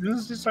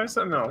just try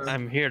something else.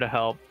 I'm here to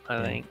help,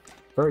 I think.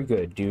 Very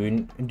good. Do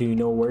you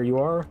know where you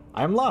are?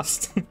 I'm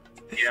lost.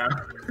 Yeah.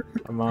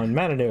 I'm on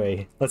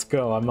Mata-Nui. Let's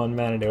go. I'm on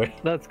Mata-Nui.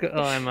 Let's go.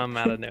 Oh, I'm on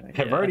Mata-Nui.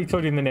 I've already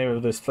told you the name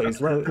of this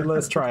place.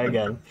 Let's try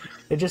again.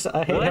 It just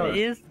What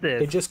is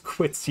this? It just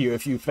quits you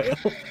if you fail.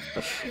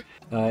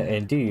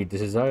 Indeed, this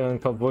is an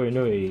island called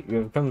Voya-Nui. You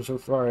have come so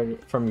far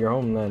from your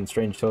homeland,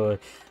 strange Toa.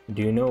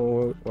 Do you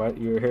know what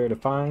you're here to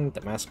find?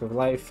 The Mask of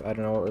Life? I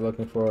don't know what we're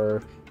looking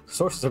for.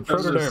 Sources of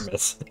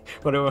protodermis.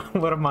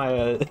 What am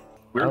I?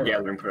 We're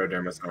gathering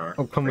protodermis, huh?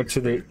 I'm coming to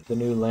the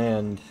new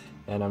land,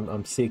 and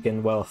I'm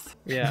seeking wealth.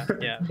 Yeah.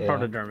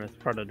 Protodermis.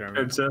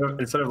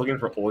 Instead of looking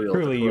for oil.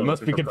 Truly, you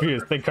must be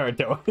confused. Think hard,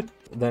 Toa.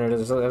 Then it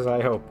is as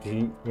I hoped.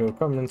 You'll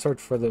come and search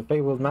for the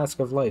fabled Mask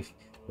of Life.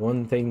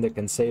 One thing that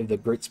can save the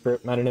great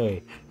spirit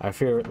Mata-Nui. I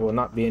fear it will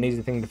not be an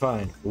easy thing to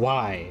find.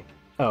 Why?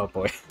 Oh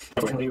boy.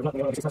 I do not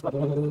think that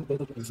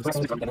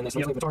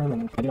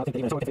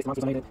even face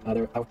monsters made it.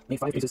 There are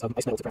 5 pieces of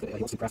ice metal to craft it. He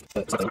wants to craft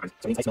something. So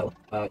he needs ice metal.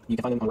 You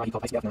can find them on a rocky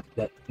called Ice Gaffna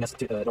that nests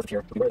to north of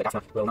here. Beware the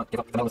Gaffna will not give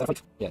up the battle without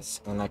fight.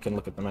 Yes, and I can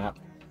look at the map.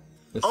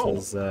 This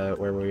is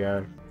where we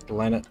are.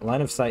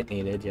 Line of sight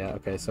needed. Yeah,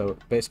 okay, so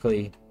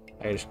basically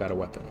I just got a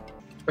weapon.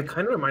 It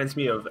kind of reminds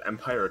me of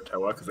Empire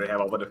Toa because they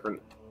have all the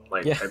different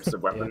types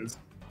of weapons.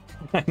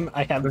 Yeah.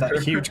 I have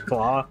that huge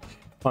claw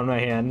on my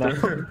hand now.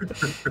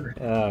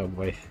 Oh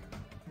boy.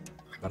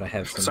 But I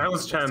have some...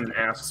 Silas Chen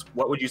asks,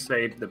 what would you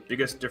say the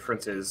biggest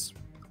difference is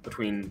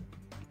between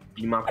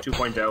BMOC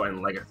 2.0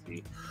 and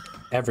Legacy?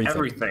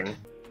 Everything.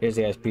 Here's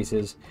the ice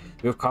pieces.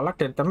 You've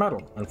collected the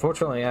metal.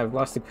 Unfortunately, I've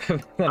lost the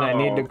equipment that I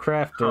need to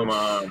craft it. Come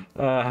on.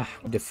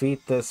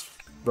 Defeat this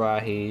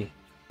Rahi.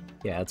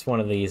 Yeah, it's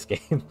one of these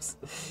games.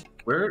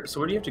 Where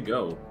do you have to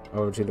go?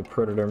 Over to the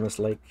Protodermis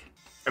Lake.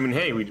 I mean,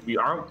 hey, we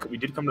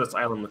did come to this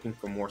island looking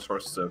for more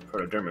sources of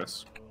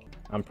Protodermis.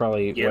 I'm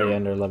probably way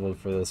under leveled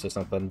for this or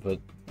something, but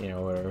you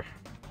know, whatever.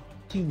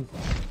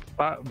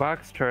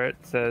 Box Turret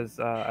says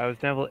I was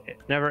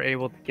never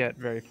able to get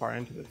very far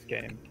into this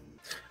game.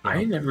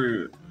 Me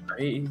neither.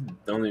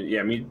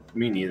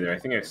 I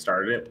think I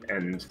started it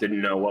and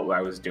didn't know what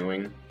I was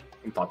doing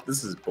and thought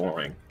this is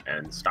boring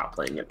and stopped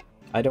playing it.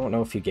 I don't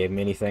know if he gave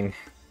me anything.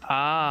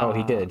 Ah. Oh,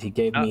 he did. He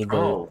gave me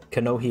the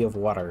Kanohi of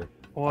Water.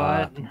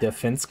 What?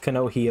 Defense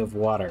Kanohi of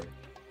Water.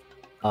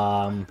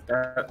 I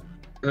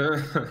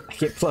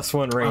get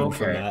 +1 range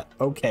from that.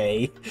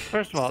 Okay.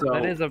 First of all,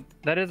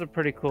 that is a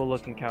pretty cool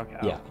looking cow.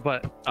 Yeah.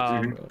 But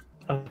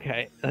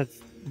okay, that's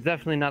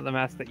definitely not the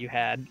mask that you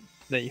have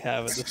at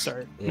the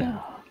start.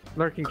 Yeah.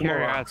 Lurking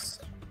Carrier asks.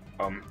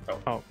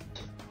 Okay.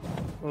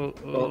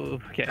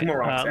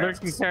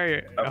 Lurking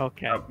Carrier.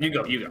 Okay. You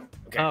go.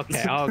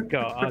 Okay, I'll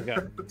go.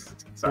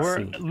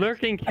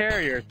 Lurking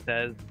Carrier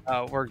says,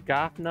 were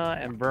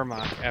Gafna and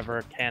Burmok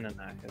ever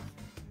canonized?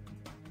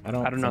 I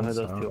don't know who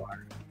those two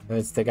are.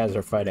 It's the guys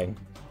are fighting,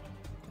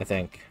 I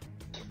think.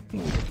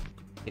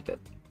 He did.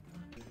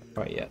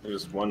 Quite yet.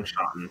 There's one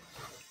shot.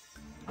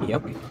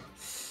 Yep.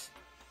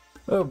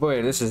 Oh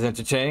boy, this is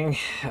entertaining.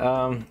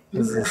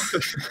 This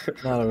is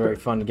not a very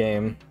fun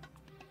game.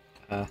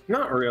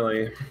 Not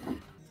really.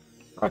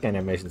 Rock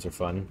animations are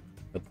fun,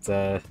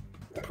 but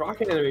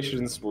Proc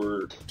animations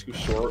were too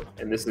short,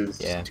 and this is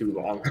too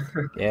long.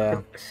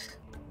 Yeah.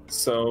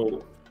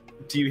 So,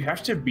 do you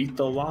have to beat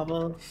the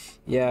lava?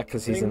 Yeah,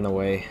 because he's in the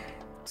way.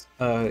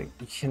 You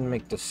can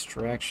make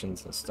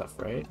distractions and stuff,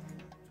 right?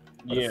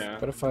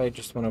 What if I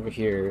just went over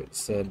here, it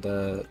said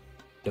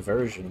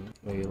diversion,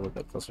 maybe a little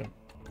bit closer.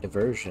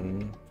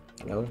 Diversion,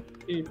 hello?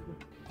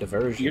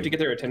 Diversion. You have to get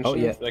their attention. Oh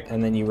yeah,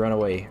 and then you run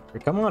away.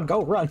 Come on,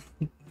 go, run!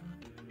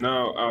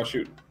 No, oh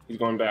shoot, he's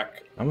going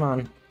back. Come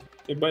on.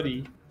 Hey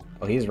buddy.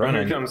 Oh, he's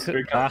running. Here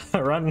he comes.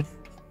 Run.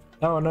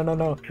 No, no, no,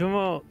 no.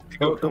 Kumo.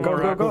 Go, go,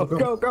 go, go,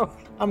 go, go.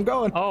 I'm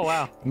going. Oh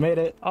wow. Made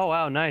it. Oh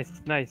wow. Nice,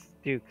 nice,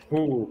 Duke.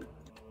 Ooh.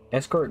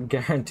 Escort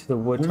Garen to the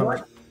wood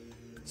tunnel.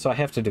 So I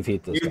have to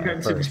defeat this You guy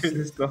had to first. do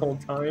this the whole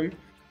time?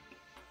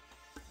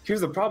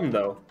 Here's the problem,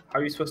 though. How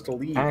are you supposed to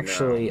leave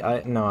Actually,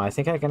 now? I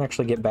think I can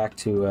actually get back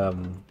to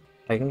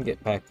I can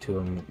get back to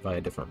him by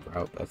a different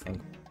route. I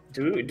think.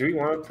 Do we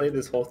want to play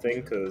this whole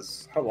thing?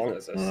 Because how long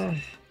is this?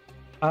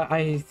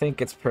 I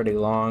think it's pretty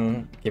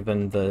long,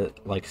 given the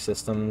like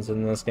systems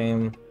in this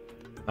game.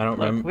 I don't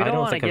remember. I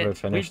don't think I've ever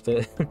finished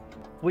it.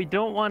 We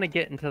don't want to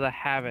get into the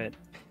habit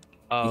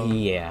of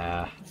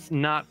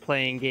not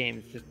playing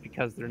games just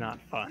because they're not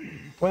fun.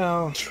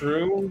 Well,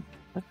 true.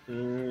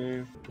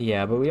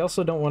 Yeah, but we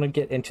also don't want to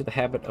get into the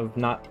habit of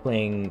not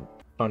playing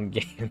fun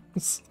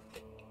games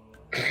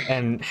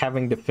and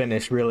having to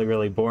finish really,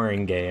 really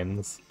boring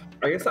games.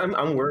 I guess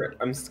I'm worried.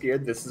 I'm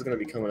scared this is gonna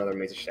become another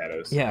Maze of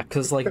Shadows. Yeah,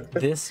 because like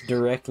this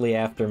directly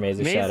after Maze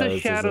of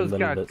Shadows is a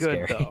little bit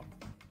scary.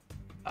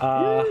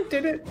 Though.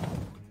 Did it?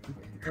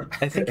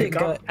 I think it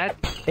got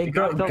the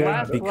good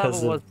last because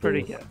level was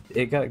pretty good.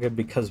 It got good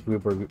because we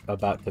were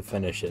about to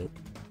finish it,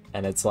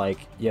 and it's like,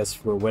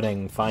 yes, we're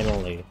winning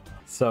finally.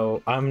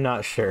 So I'm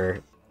not sure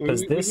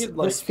because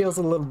this feels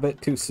a little bit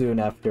too soon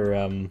after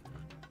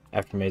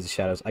after Maze of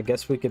Shadows. I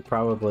guess we could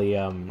probably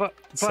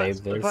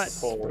save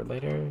this for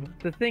later.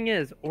 The thing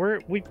is,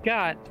 we've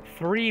got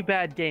 3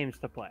 bad games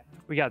to play.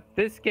 We got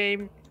this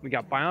game, we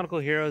got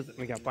Bionicle Heroes, and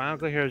we got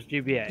Bionicle Heroes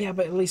GBA. Yeah,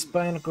 but at least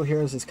Bionicle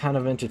Heroes is kind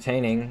of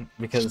entertaining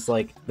because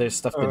like there's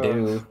stuff to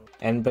do,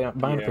 and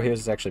Bionicle Heroes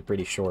is actually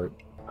pretty short.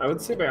 I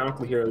would say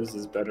Bionicle Heroes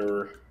is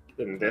better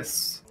than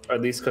this, or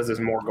at least because there's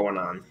more going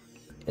on.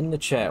 In the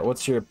chat,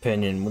 what's your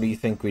opinion? What do you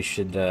think we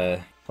should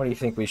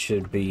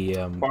be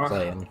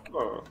playing?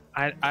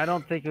 I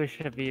don't think we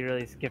should be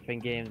really skipping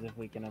games if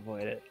we can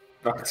avoid it.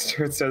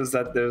 Boxster says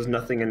that there's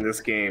nothing in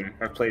this game.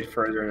 I've played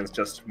further and it's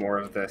just more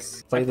of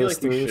this. Play this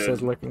through,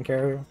 says Looking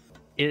Carrier.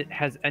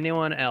 Has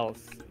anyone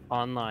else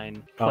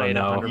online played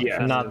 100%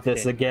 yeah, not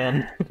this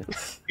again.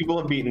 People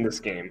have beaten this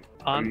game.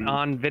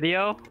 On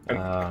video?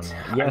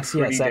 Yes,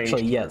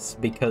 actually, yes,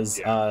 because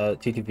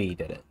TTV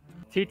did it.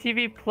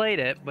 TTV played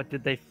it, but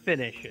did they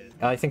finish it?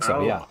 I think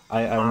so, yeah.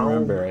 I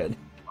remember it.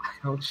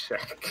 I'll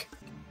check.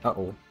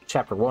 Uh-oh.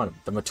 Chapter 1,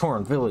 the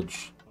Matoran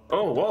Village.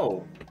 Oh,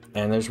 whoa.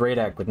 And there's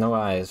Raidak with no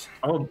eyes.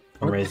 Oh,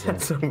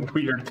 that's a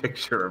weird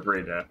picture of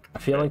Raidak. I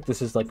feel like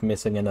this is like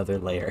missing another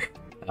layer.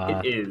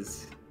 It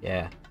is.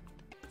 Yeah.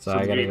 So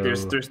I gotta go...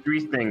 There's 3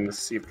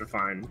 things you have to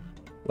find.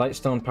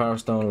 Lightstone, Power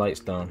Stone,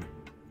 Lightstone.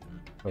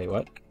 Wait,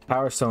 what?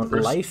 Power Stone,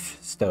 Life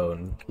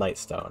Stone,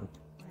 Lightstone.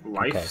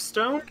 Life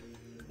Stone?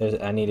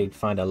 I need to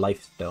find a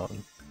Life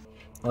Stone.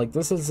 Like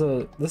this is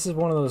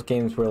one of those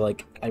games where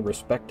like I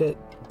respect it,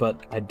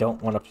 but I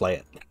don't want to play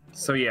it.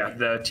 So yeah,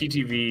 the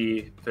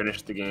TTV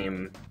finished the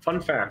game.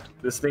 Fun fact,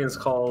 this thing is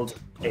called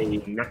a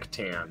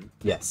Nectan.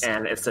 Yes.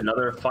 And it's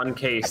another fun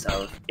case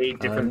of 8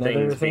 different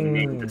things being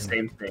named the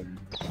same thing.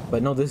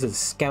 But no, this is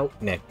Scout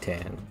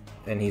Nectan,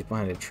 and he's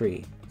behind a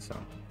tree, so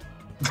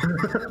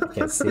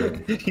can't see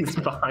him. He's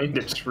behind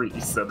a tree,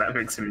 so that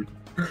makes him...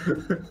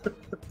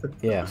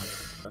 Yeah,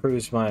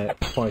 proves my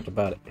point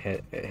about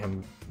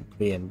him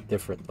being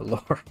different in the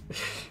lore,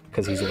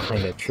 because he's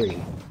behind a tree.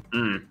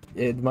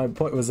 My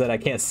point was that I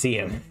can't see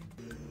him.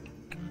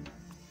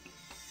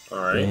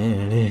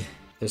 Alright.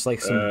 There's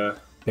like some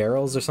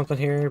barrels or something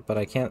here, but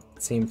I can't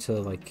seem to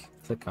like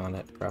click on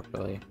it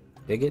properly.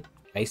 Dig it?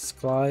 Ice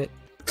claw it?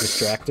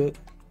 Distract it?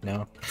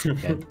 No?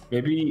 Okay.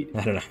 Maybe...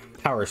 I don't know.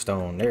 Power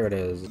Stone, there it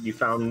is. You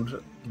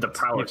found the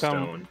Power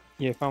Stone.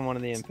 You found one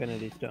of the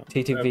Infinity Stones.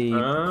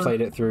 TTV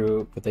played it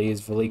through, but they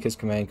used Velika's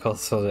command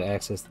console to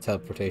access the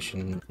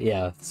teleportation.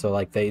 Yeah, so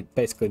like they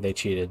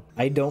cheated.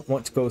 I don't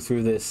want to go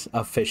through this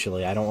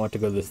officially. I don't want to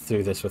go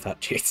through this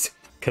without cheats.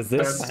 Because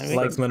this,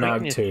 like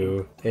VNOG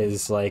 2,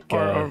 is like too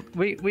long.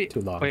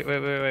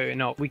 Wait.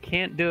 No, we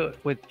can't do it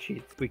with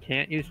cheats. We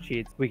can't use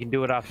cheats. We can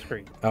do it off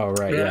screen. Oh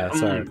right, yeah.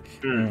 Sorry.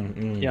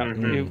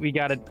 We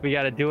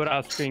gotta do it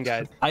off screen,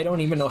 guys. I don't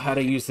even know how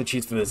to use the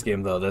cheats for this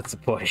game though. That's the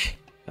point.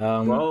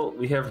 Well,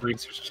 we have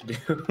research to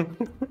do.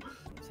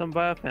 Some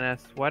biofan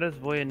asks, why does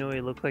Voya-Nui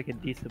look like a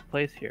decent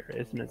place here?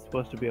 Isn't it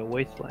supposed to be a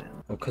wasteland?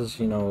 Well, because,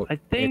 you know,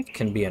 it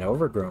can be an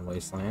overgrown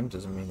wasteland.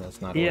 Doesn't mean that's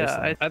not a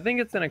wasteland. I think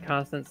it's in a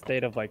constant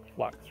state of, like,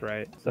 flux,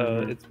 right?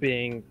 So it's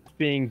being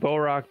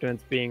bow-rocked and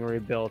it's being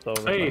rebuilt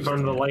over. Hey,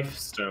 from the Life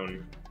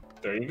Stone.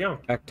 There you go.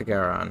 Back to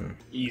Garon.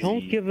 Easy.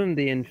 Don't give him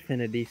the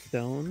Infinity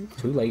Stone.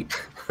 Too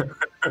late.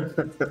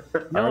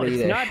 No,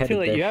 it's not too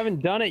late. There. You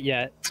haven't done it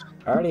yet.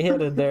 Already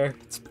headed there.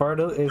 It's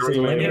part of it's a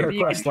linear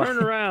quest line.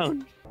 Turn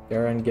around.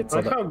 Garon gets.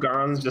 I like how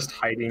Garon's just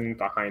hiding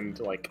behind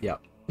like a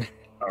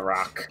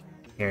rock.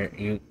 Here,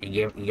 you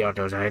got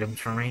those items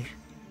for me?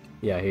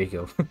 Yeah, here you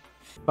go.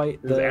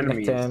 Fight the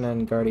Nectan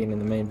and Guardian in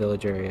the main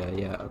village area.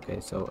 Yeah, okay.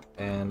 So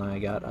and I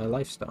got a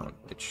life stone,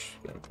 which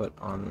I'm gonna put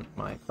on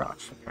my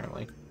crotch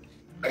apparently.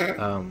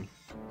 Yep.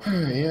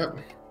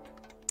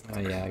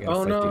 Yeah, I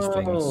gotta fight these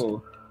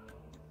things.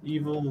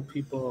 Evil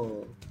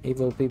people.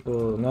 Evil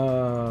people,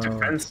 no.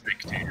 Defense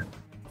Nectan.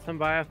 some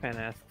biofan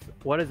asks,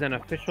 what is an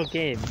official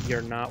game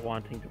you're not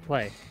wanting to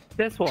play?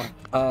 This one.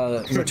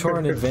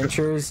 Matoran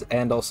Adventures,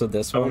 and also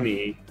this one.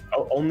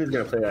 Oni's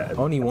gonna play that.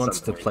 Oni at wants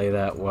some to point. play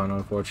that one,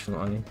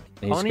 unfortunately.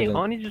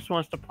 Oni just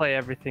wants to play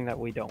everything that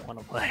we don't want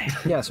to play.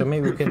 Yeah, so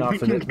maybe we can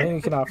offer this. Maybe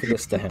we can offer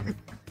this to him.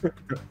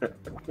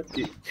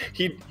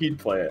 He'd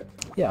play it.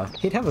 Yeah,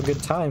 he'd have a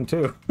good time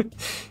too.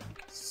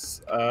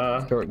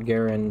 Short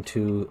Garen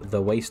to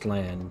the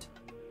wasteland.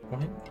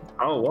 What?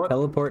 Oh, what?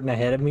 Teleporting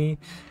ahead of me.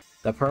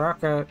 The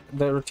Piraka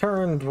that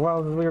returned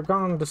while we were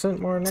gone to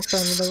Scintmore. Next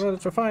time they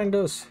let to find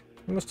us,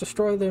 we must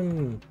destroy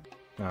them.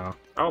 No.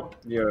 Oh,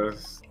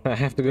 yes. I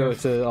have to go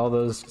to all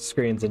those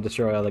screens and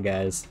destroy all the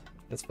guys.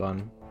 That's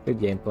fun. Good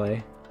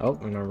gameplay. Oh,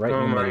 I'm right in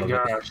the middle of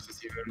it.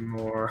 There's even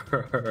more.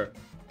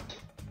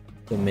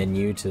 The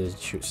menu to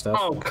shoot stuff.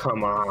 Oh,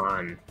 come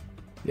on.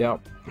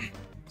 Yep.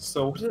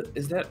 So, what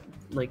is that,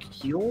 like,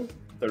 heal?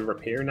 The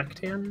repair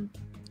Nectan?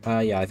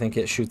 Yeah, I think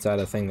it shoots out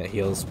a thing that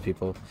heals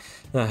people.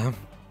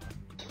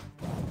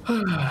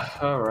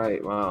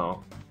 Alright,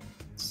 wow.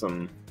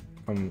 Some...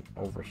 From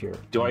over here.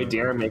 Do I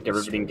dare make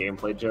everybody in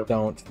gameplay joke?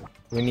 Don't.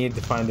 We need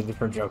to find a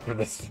different joke for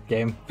this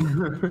game.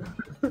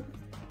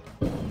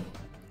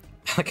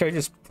 Like how he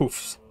just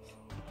poofs.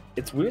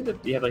 It's weird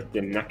that you have like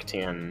the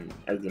Nectan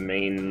as the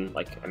main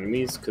like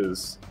enemies,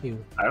 because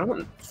I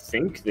don't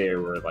think they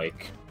were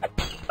like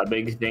a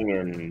big thing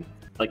in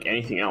like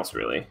anything else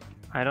really.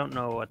 I don't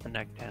know what the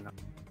Nectan are.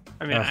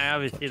 I mean, I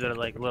obviously they're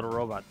like little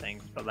robot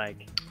things, but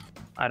like,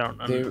 I don't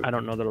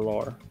know their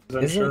lore.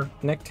 Isn't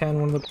Nectan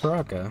one of the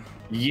Piraka?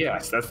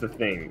 Yes, that's the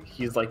thing.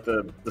 He's like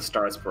the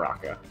Stars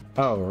Piraka.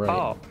 Oh, right.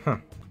 Oh. Huh.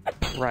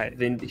 Right.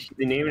 They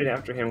named it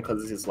after him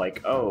because he's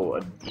like, oh,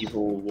 an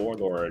evil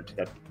warlord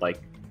that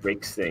like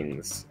breaks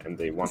things, and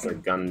they want their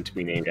gun to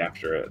be named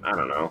after it. I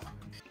don't know.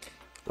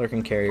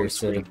 Lurking Carrier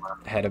said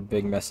had a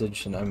big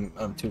message, and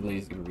I'm too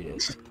lazy to read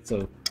it.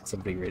 So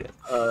somebody read it.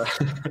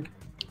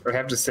 I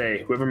have to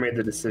say, whoever made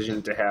the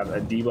decision to have a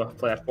debuff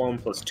platform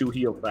plus 2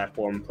 heal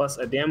platform plus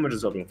a damage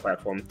absorbing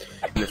platform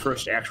in the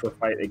first actual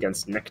fight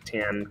against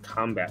Nectan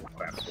combat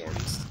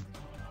platforms.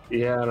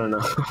 Yeah, I don't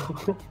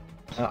know.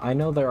 I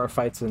know there are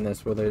fights in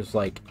this where there's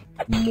like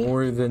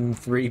more than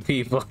 3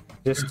 people.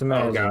 Just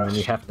imagine when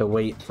you have to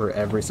wait for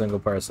every single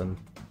person.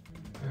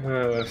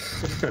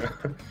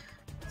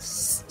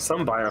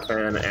 Some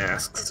biofan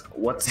asks,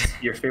 what's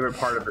your favorite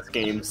part of this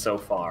game so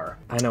far?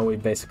 I know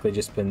we've basically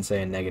just been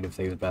saying negative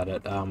things about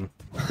it.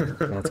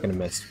 That's gonna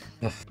miss.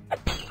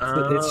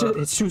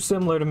 It's too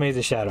similar to Maze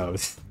of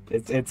Shadows.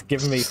 It's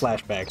giving me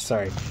flashbacks.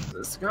 Sorry.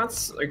 It's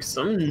got like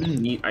some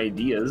neat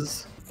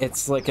ideas.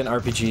 It's like an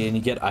RPG, and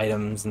you get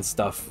items and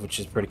stuff, which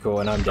is pretty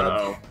cool. And I'm dead.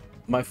 Uh-oh.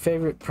 My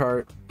favorite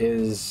part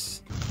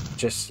is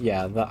just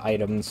the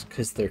items,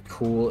 because they're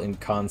cool in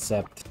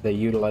concept. The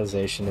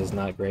utilization is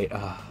not great.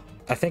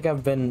 I think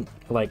I've been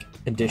like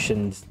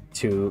conditioned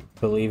to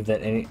believe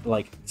that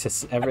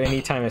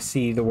anytime I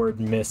see the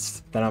word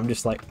mist, then I'm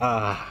just like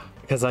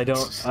because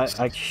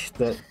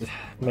that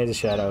Maze of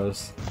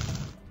Shadows.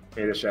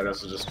 Maze of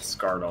Shadows has just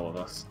scarred all of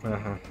us.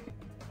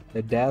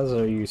 Daz,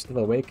 are you still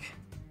awake?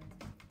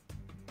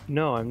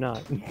 No, I'm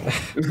not.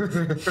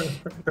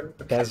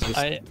 Daz just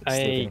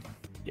sleeping.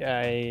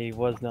 I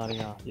was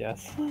nodding off.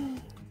 Yes.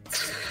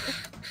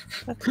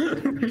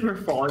 You're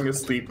falling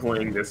asleep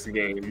playing this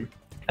game.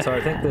 So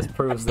I think this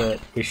proves that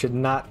we should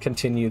not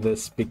continue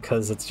this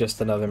because it's just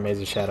another Maze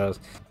of Shadows.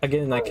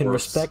 Again, I can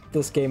respect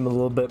this game a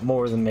little bit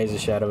more than Maze of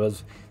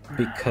Shadows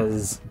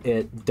because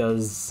it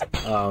does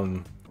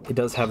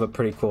have a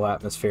pretty cool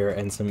atmosphere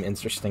and some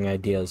interesting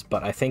ideas,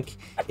 but I think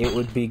it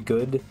would be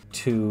good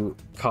to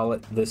call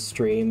it this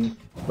stream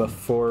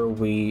before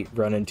we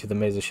run into the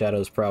Maze of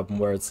Shadows problem,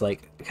 where it's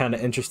like kind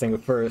of interesting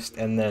at first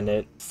and then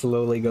it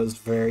slowly goes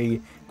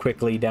very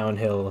quickly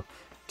downhill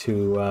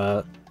to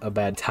a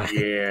bad time.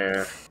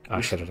 Yeah. I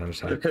should have done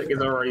it.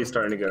 It's already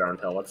starting to go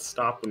downhill. Let's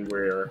stop when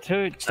we're...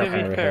 To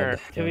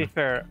be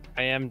fair,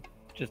 I am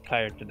just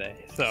tired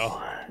today,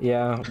 so...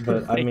 Yeah,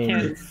 but I mean...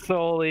 can't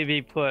solely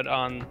be put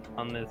on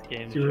this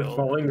game. You were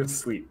falling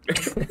asleep.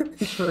 Was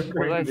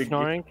I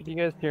snoring? Could you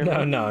guys hear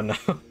me? No.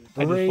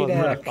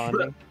 Raidak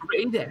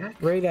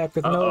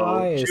with no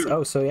eyes. Shoot.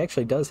 Oh, so he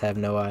actually does have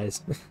no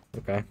eyes.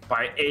 Okay.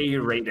 By a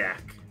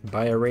Raidak.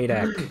 By a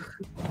Raidak.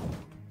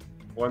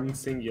 One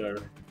singular.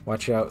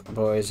 Watch out,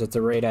 boys. It's a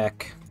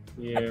Raidak.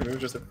 Yeah, maybe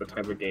just like the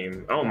type of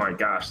game. Oh my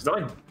gosh, is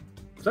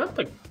that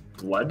like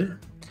blood?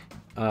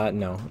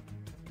 No.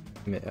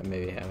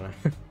 Maybe I don't know.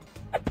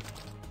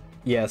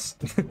 Yes.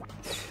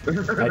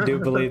 I do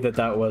believe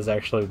that was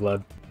actually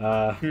blood.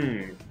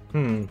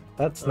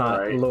 That's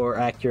not lore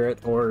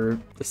accurate or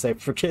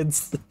safe for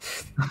kids.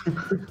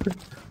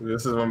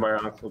 This is one by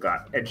Uncle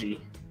got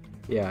edgy.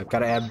 Yeah,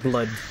 gotta add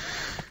blood.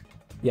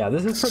 Yeah,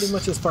 this is pretty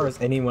much as far as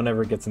anyone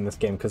ever gets in this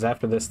game, because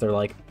after this they're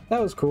like, that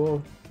was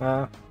cool.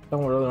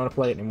 Don't really want to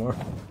play it anymore.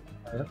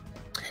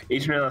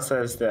 H.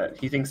 says that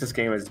he thinks this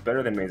game is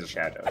better than Maze of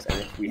Shadows,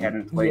 and if we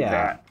hadn't played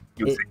that,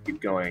 you would say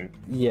keep going.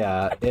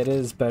 Yeah, it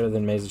is better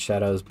than Maze of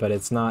Shadows, but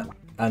it's not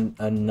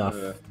enough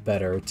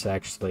better to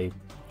actually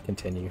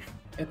continue.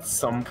 at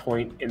some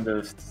point in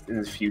the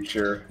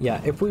future.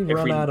 Yeah, if we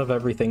run out of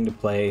everything to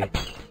play,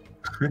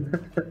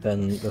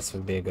 then this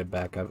would be a good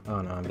backup.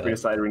 Oh no, I'm If we dead.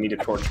 decide we need to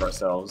torture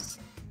ourselves.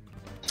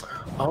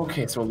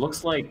 Okay, so it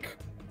looks like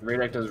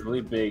Raydak does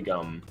really big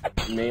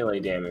melee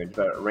damage,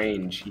 but at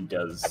range he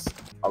does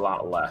a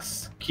lot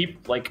less.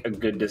 Keep like a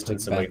good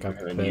distance away from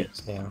him and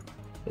use. Yeah,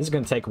 this is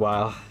gonna take a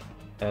while.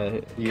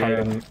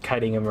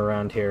 Kiting him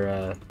around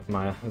here,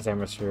 my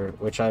Zamaster,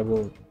 which I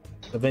will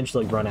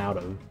eventually run out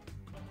of.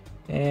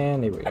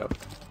 And here we go.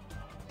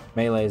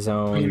 Melee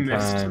zone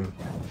time.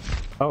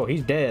 Oh,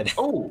 he's dead.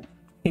 Oh,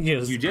 He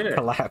just you did it.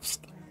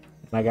 collapsed.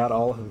 And I got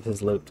all of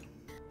his loot.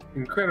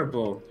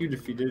 Incredible! You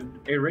defeated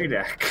a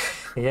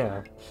Raydak.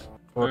 Yeah.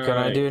 What can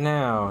I do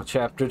now?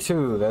 Chapter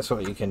 2, that's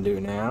what you can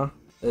do now.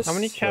 How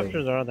many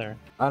chapters are there?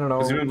 I don't know,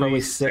 Presumably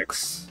probably 6.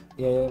 6.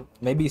 Yeah,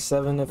 maybe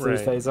 7 if he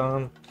stays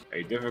on.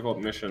 A difficult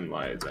mission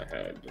lies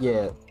ahead.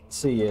 Yeah,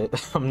 see it.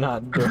 I'm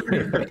not doing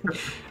anything.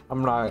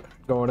 I'm not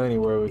going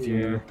anywhere with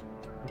you.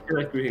 I feel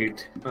like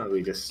we'd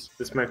probably just...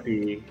 This is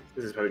probably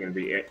gonna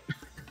be it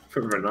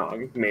for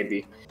VNOG,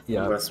 maybe.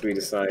 Yeah. Unless we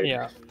decide...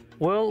 Yeah.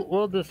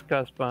 We'll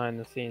discuss behind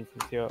the scenes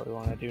and see what we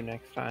want to do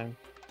next time.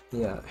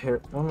 Yeah, here,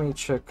 let me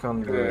check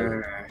on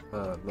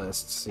the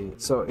list, see.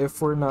 So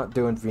if we're not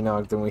doing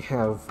VNOG, then we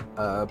have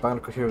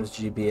Bionicle Heroes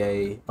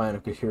GBA,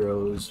 Bionicle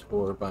Heroes,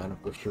 or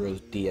Bionicle Heroes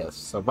DS.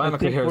 So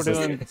Bionicle Heroes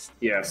is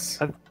Yes.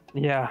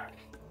 Yeah,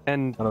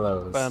 and one of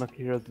those. Bionicle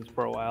Heroes is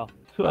for a while.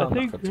 So Well, I not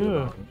think. for too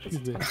long,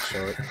 just kind of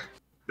short.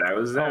 That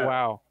was that. Oh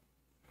wow.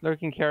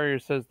 Lurking Carrier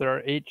says there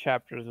are 8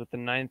 chapters, with the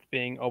 9th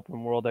being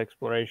open world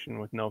exploration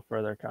with no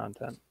further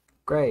content.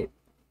 Great.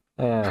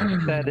 Yeah.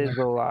 That is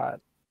a lot.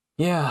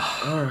 Yeah.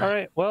 All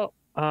right. Well,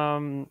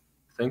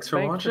 Thanks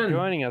for watching.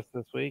 joining us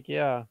this week.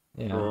 Yeah.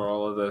 Yeah. For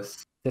all of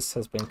this. This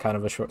has been kind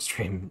of a short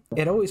stream.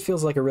 It always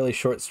feels like a really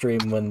short stream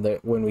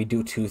when we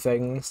do 2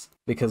 things,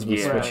 because we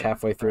switch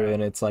halfway through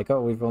and it's like,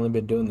 oh, we've only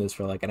been doing this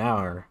for like an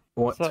hour.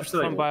 What? So,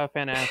 some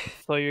Biofan asked,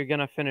 so you're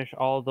gonna finish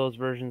all of those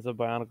versions of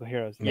Bionicle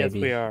Heroes? Maybe. Yes,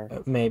 we are.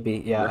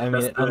 Maybe, yeah. I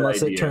That's mean, the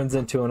unless idea. it turns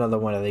into another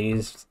one of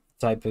these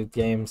type of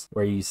games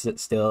where you sit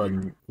still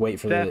and wait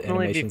for the Definitely be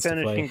animations to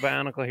finishing play.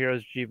 Bionicle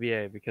Heroes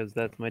GBA because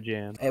that's my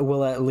jam. It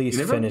will at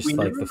least finish we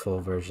like never- the full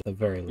version, at the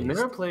very We least.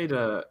 never played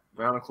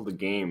Bionicle the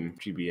game,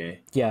 GBA.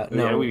 Yeah, I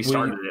mean, no, we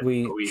started it,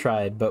 we but we-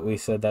 tried, but we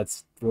said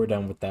we're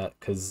done with that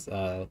because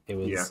it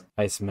was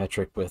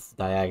isometric with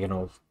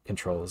diagonal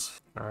controls.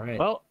 All right.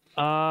 Well,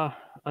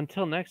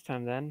 until next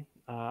time then,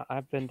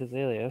 I've been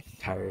Dazalius.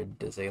 Tired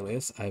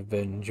Dazalius. I've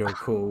been Joe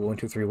Cool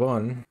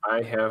 1231.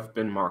 I have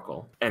been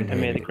Markle. And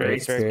may the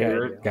Great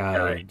Spirit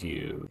guide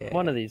you.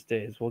 One of these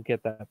days, we'll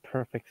get that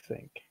perfect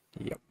sync.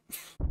 Yep.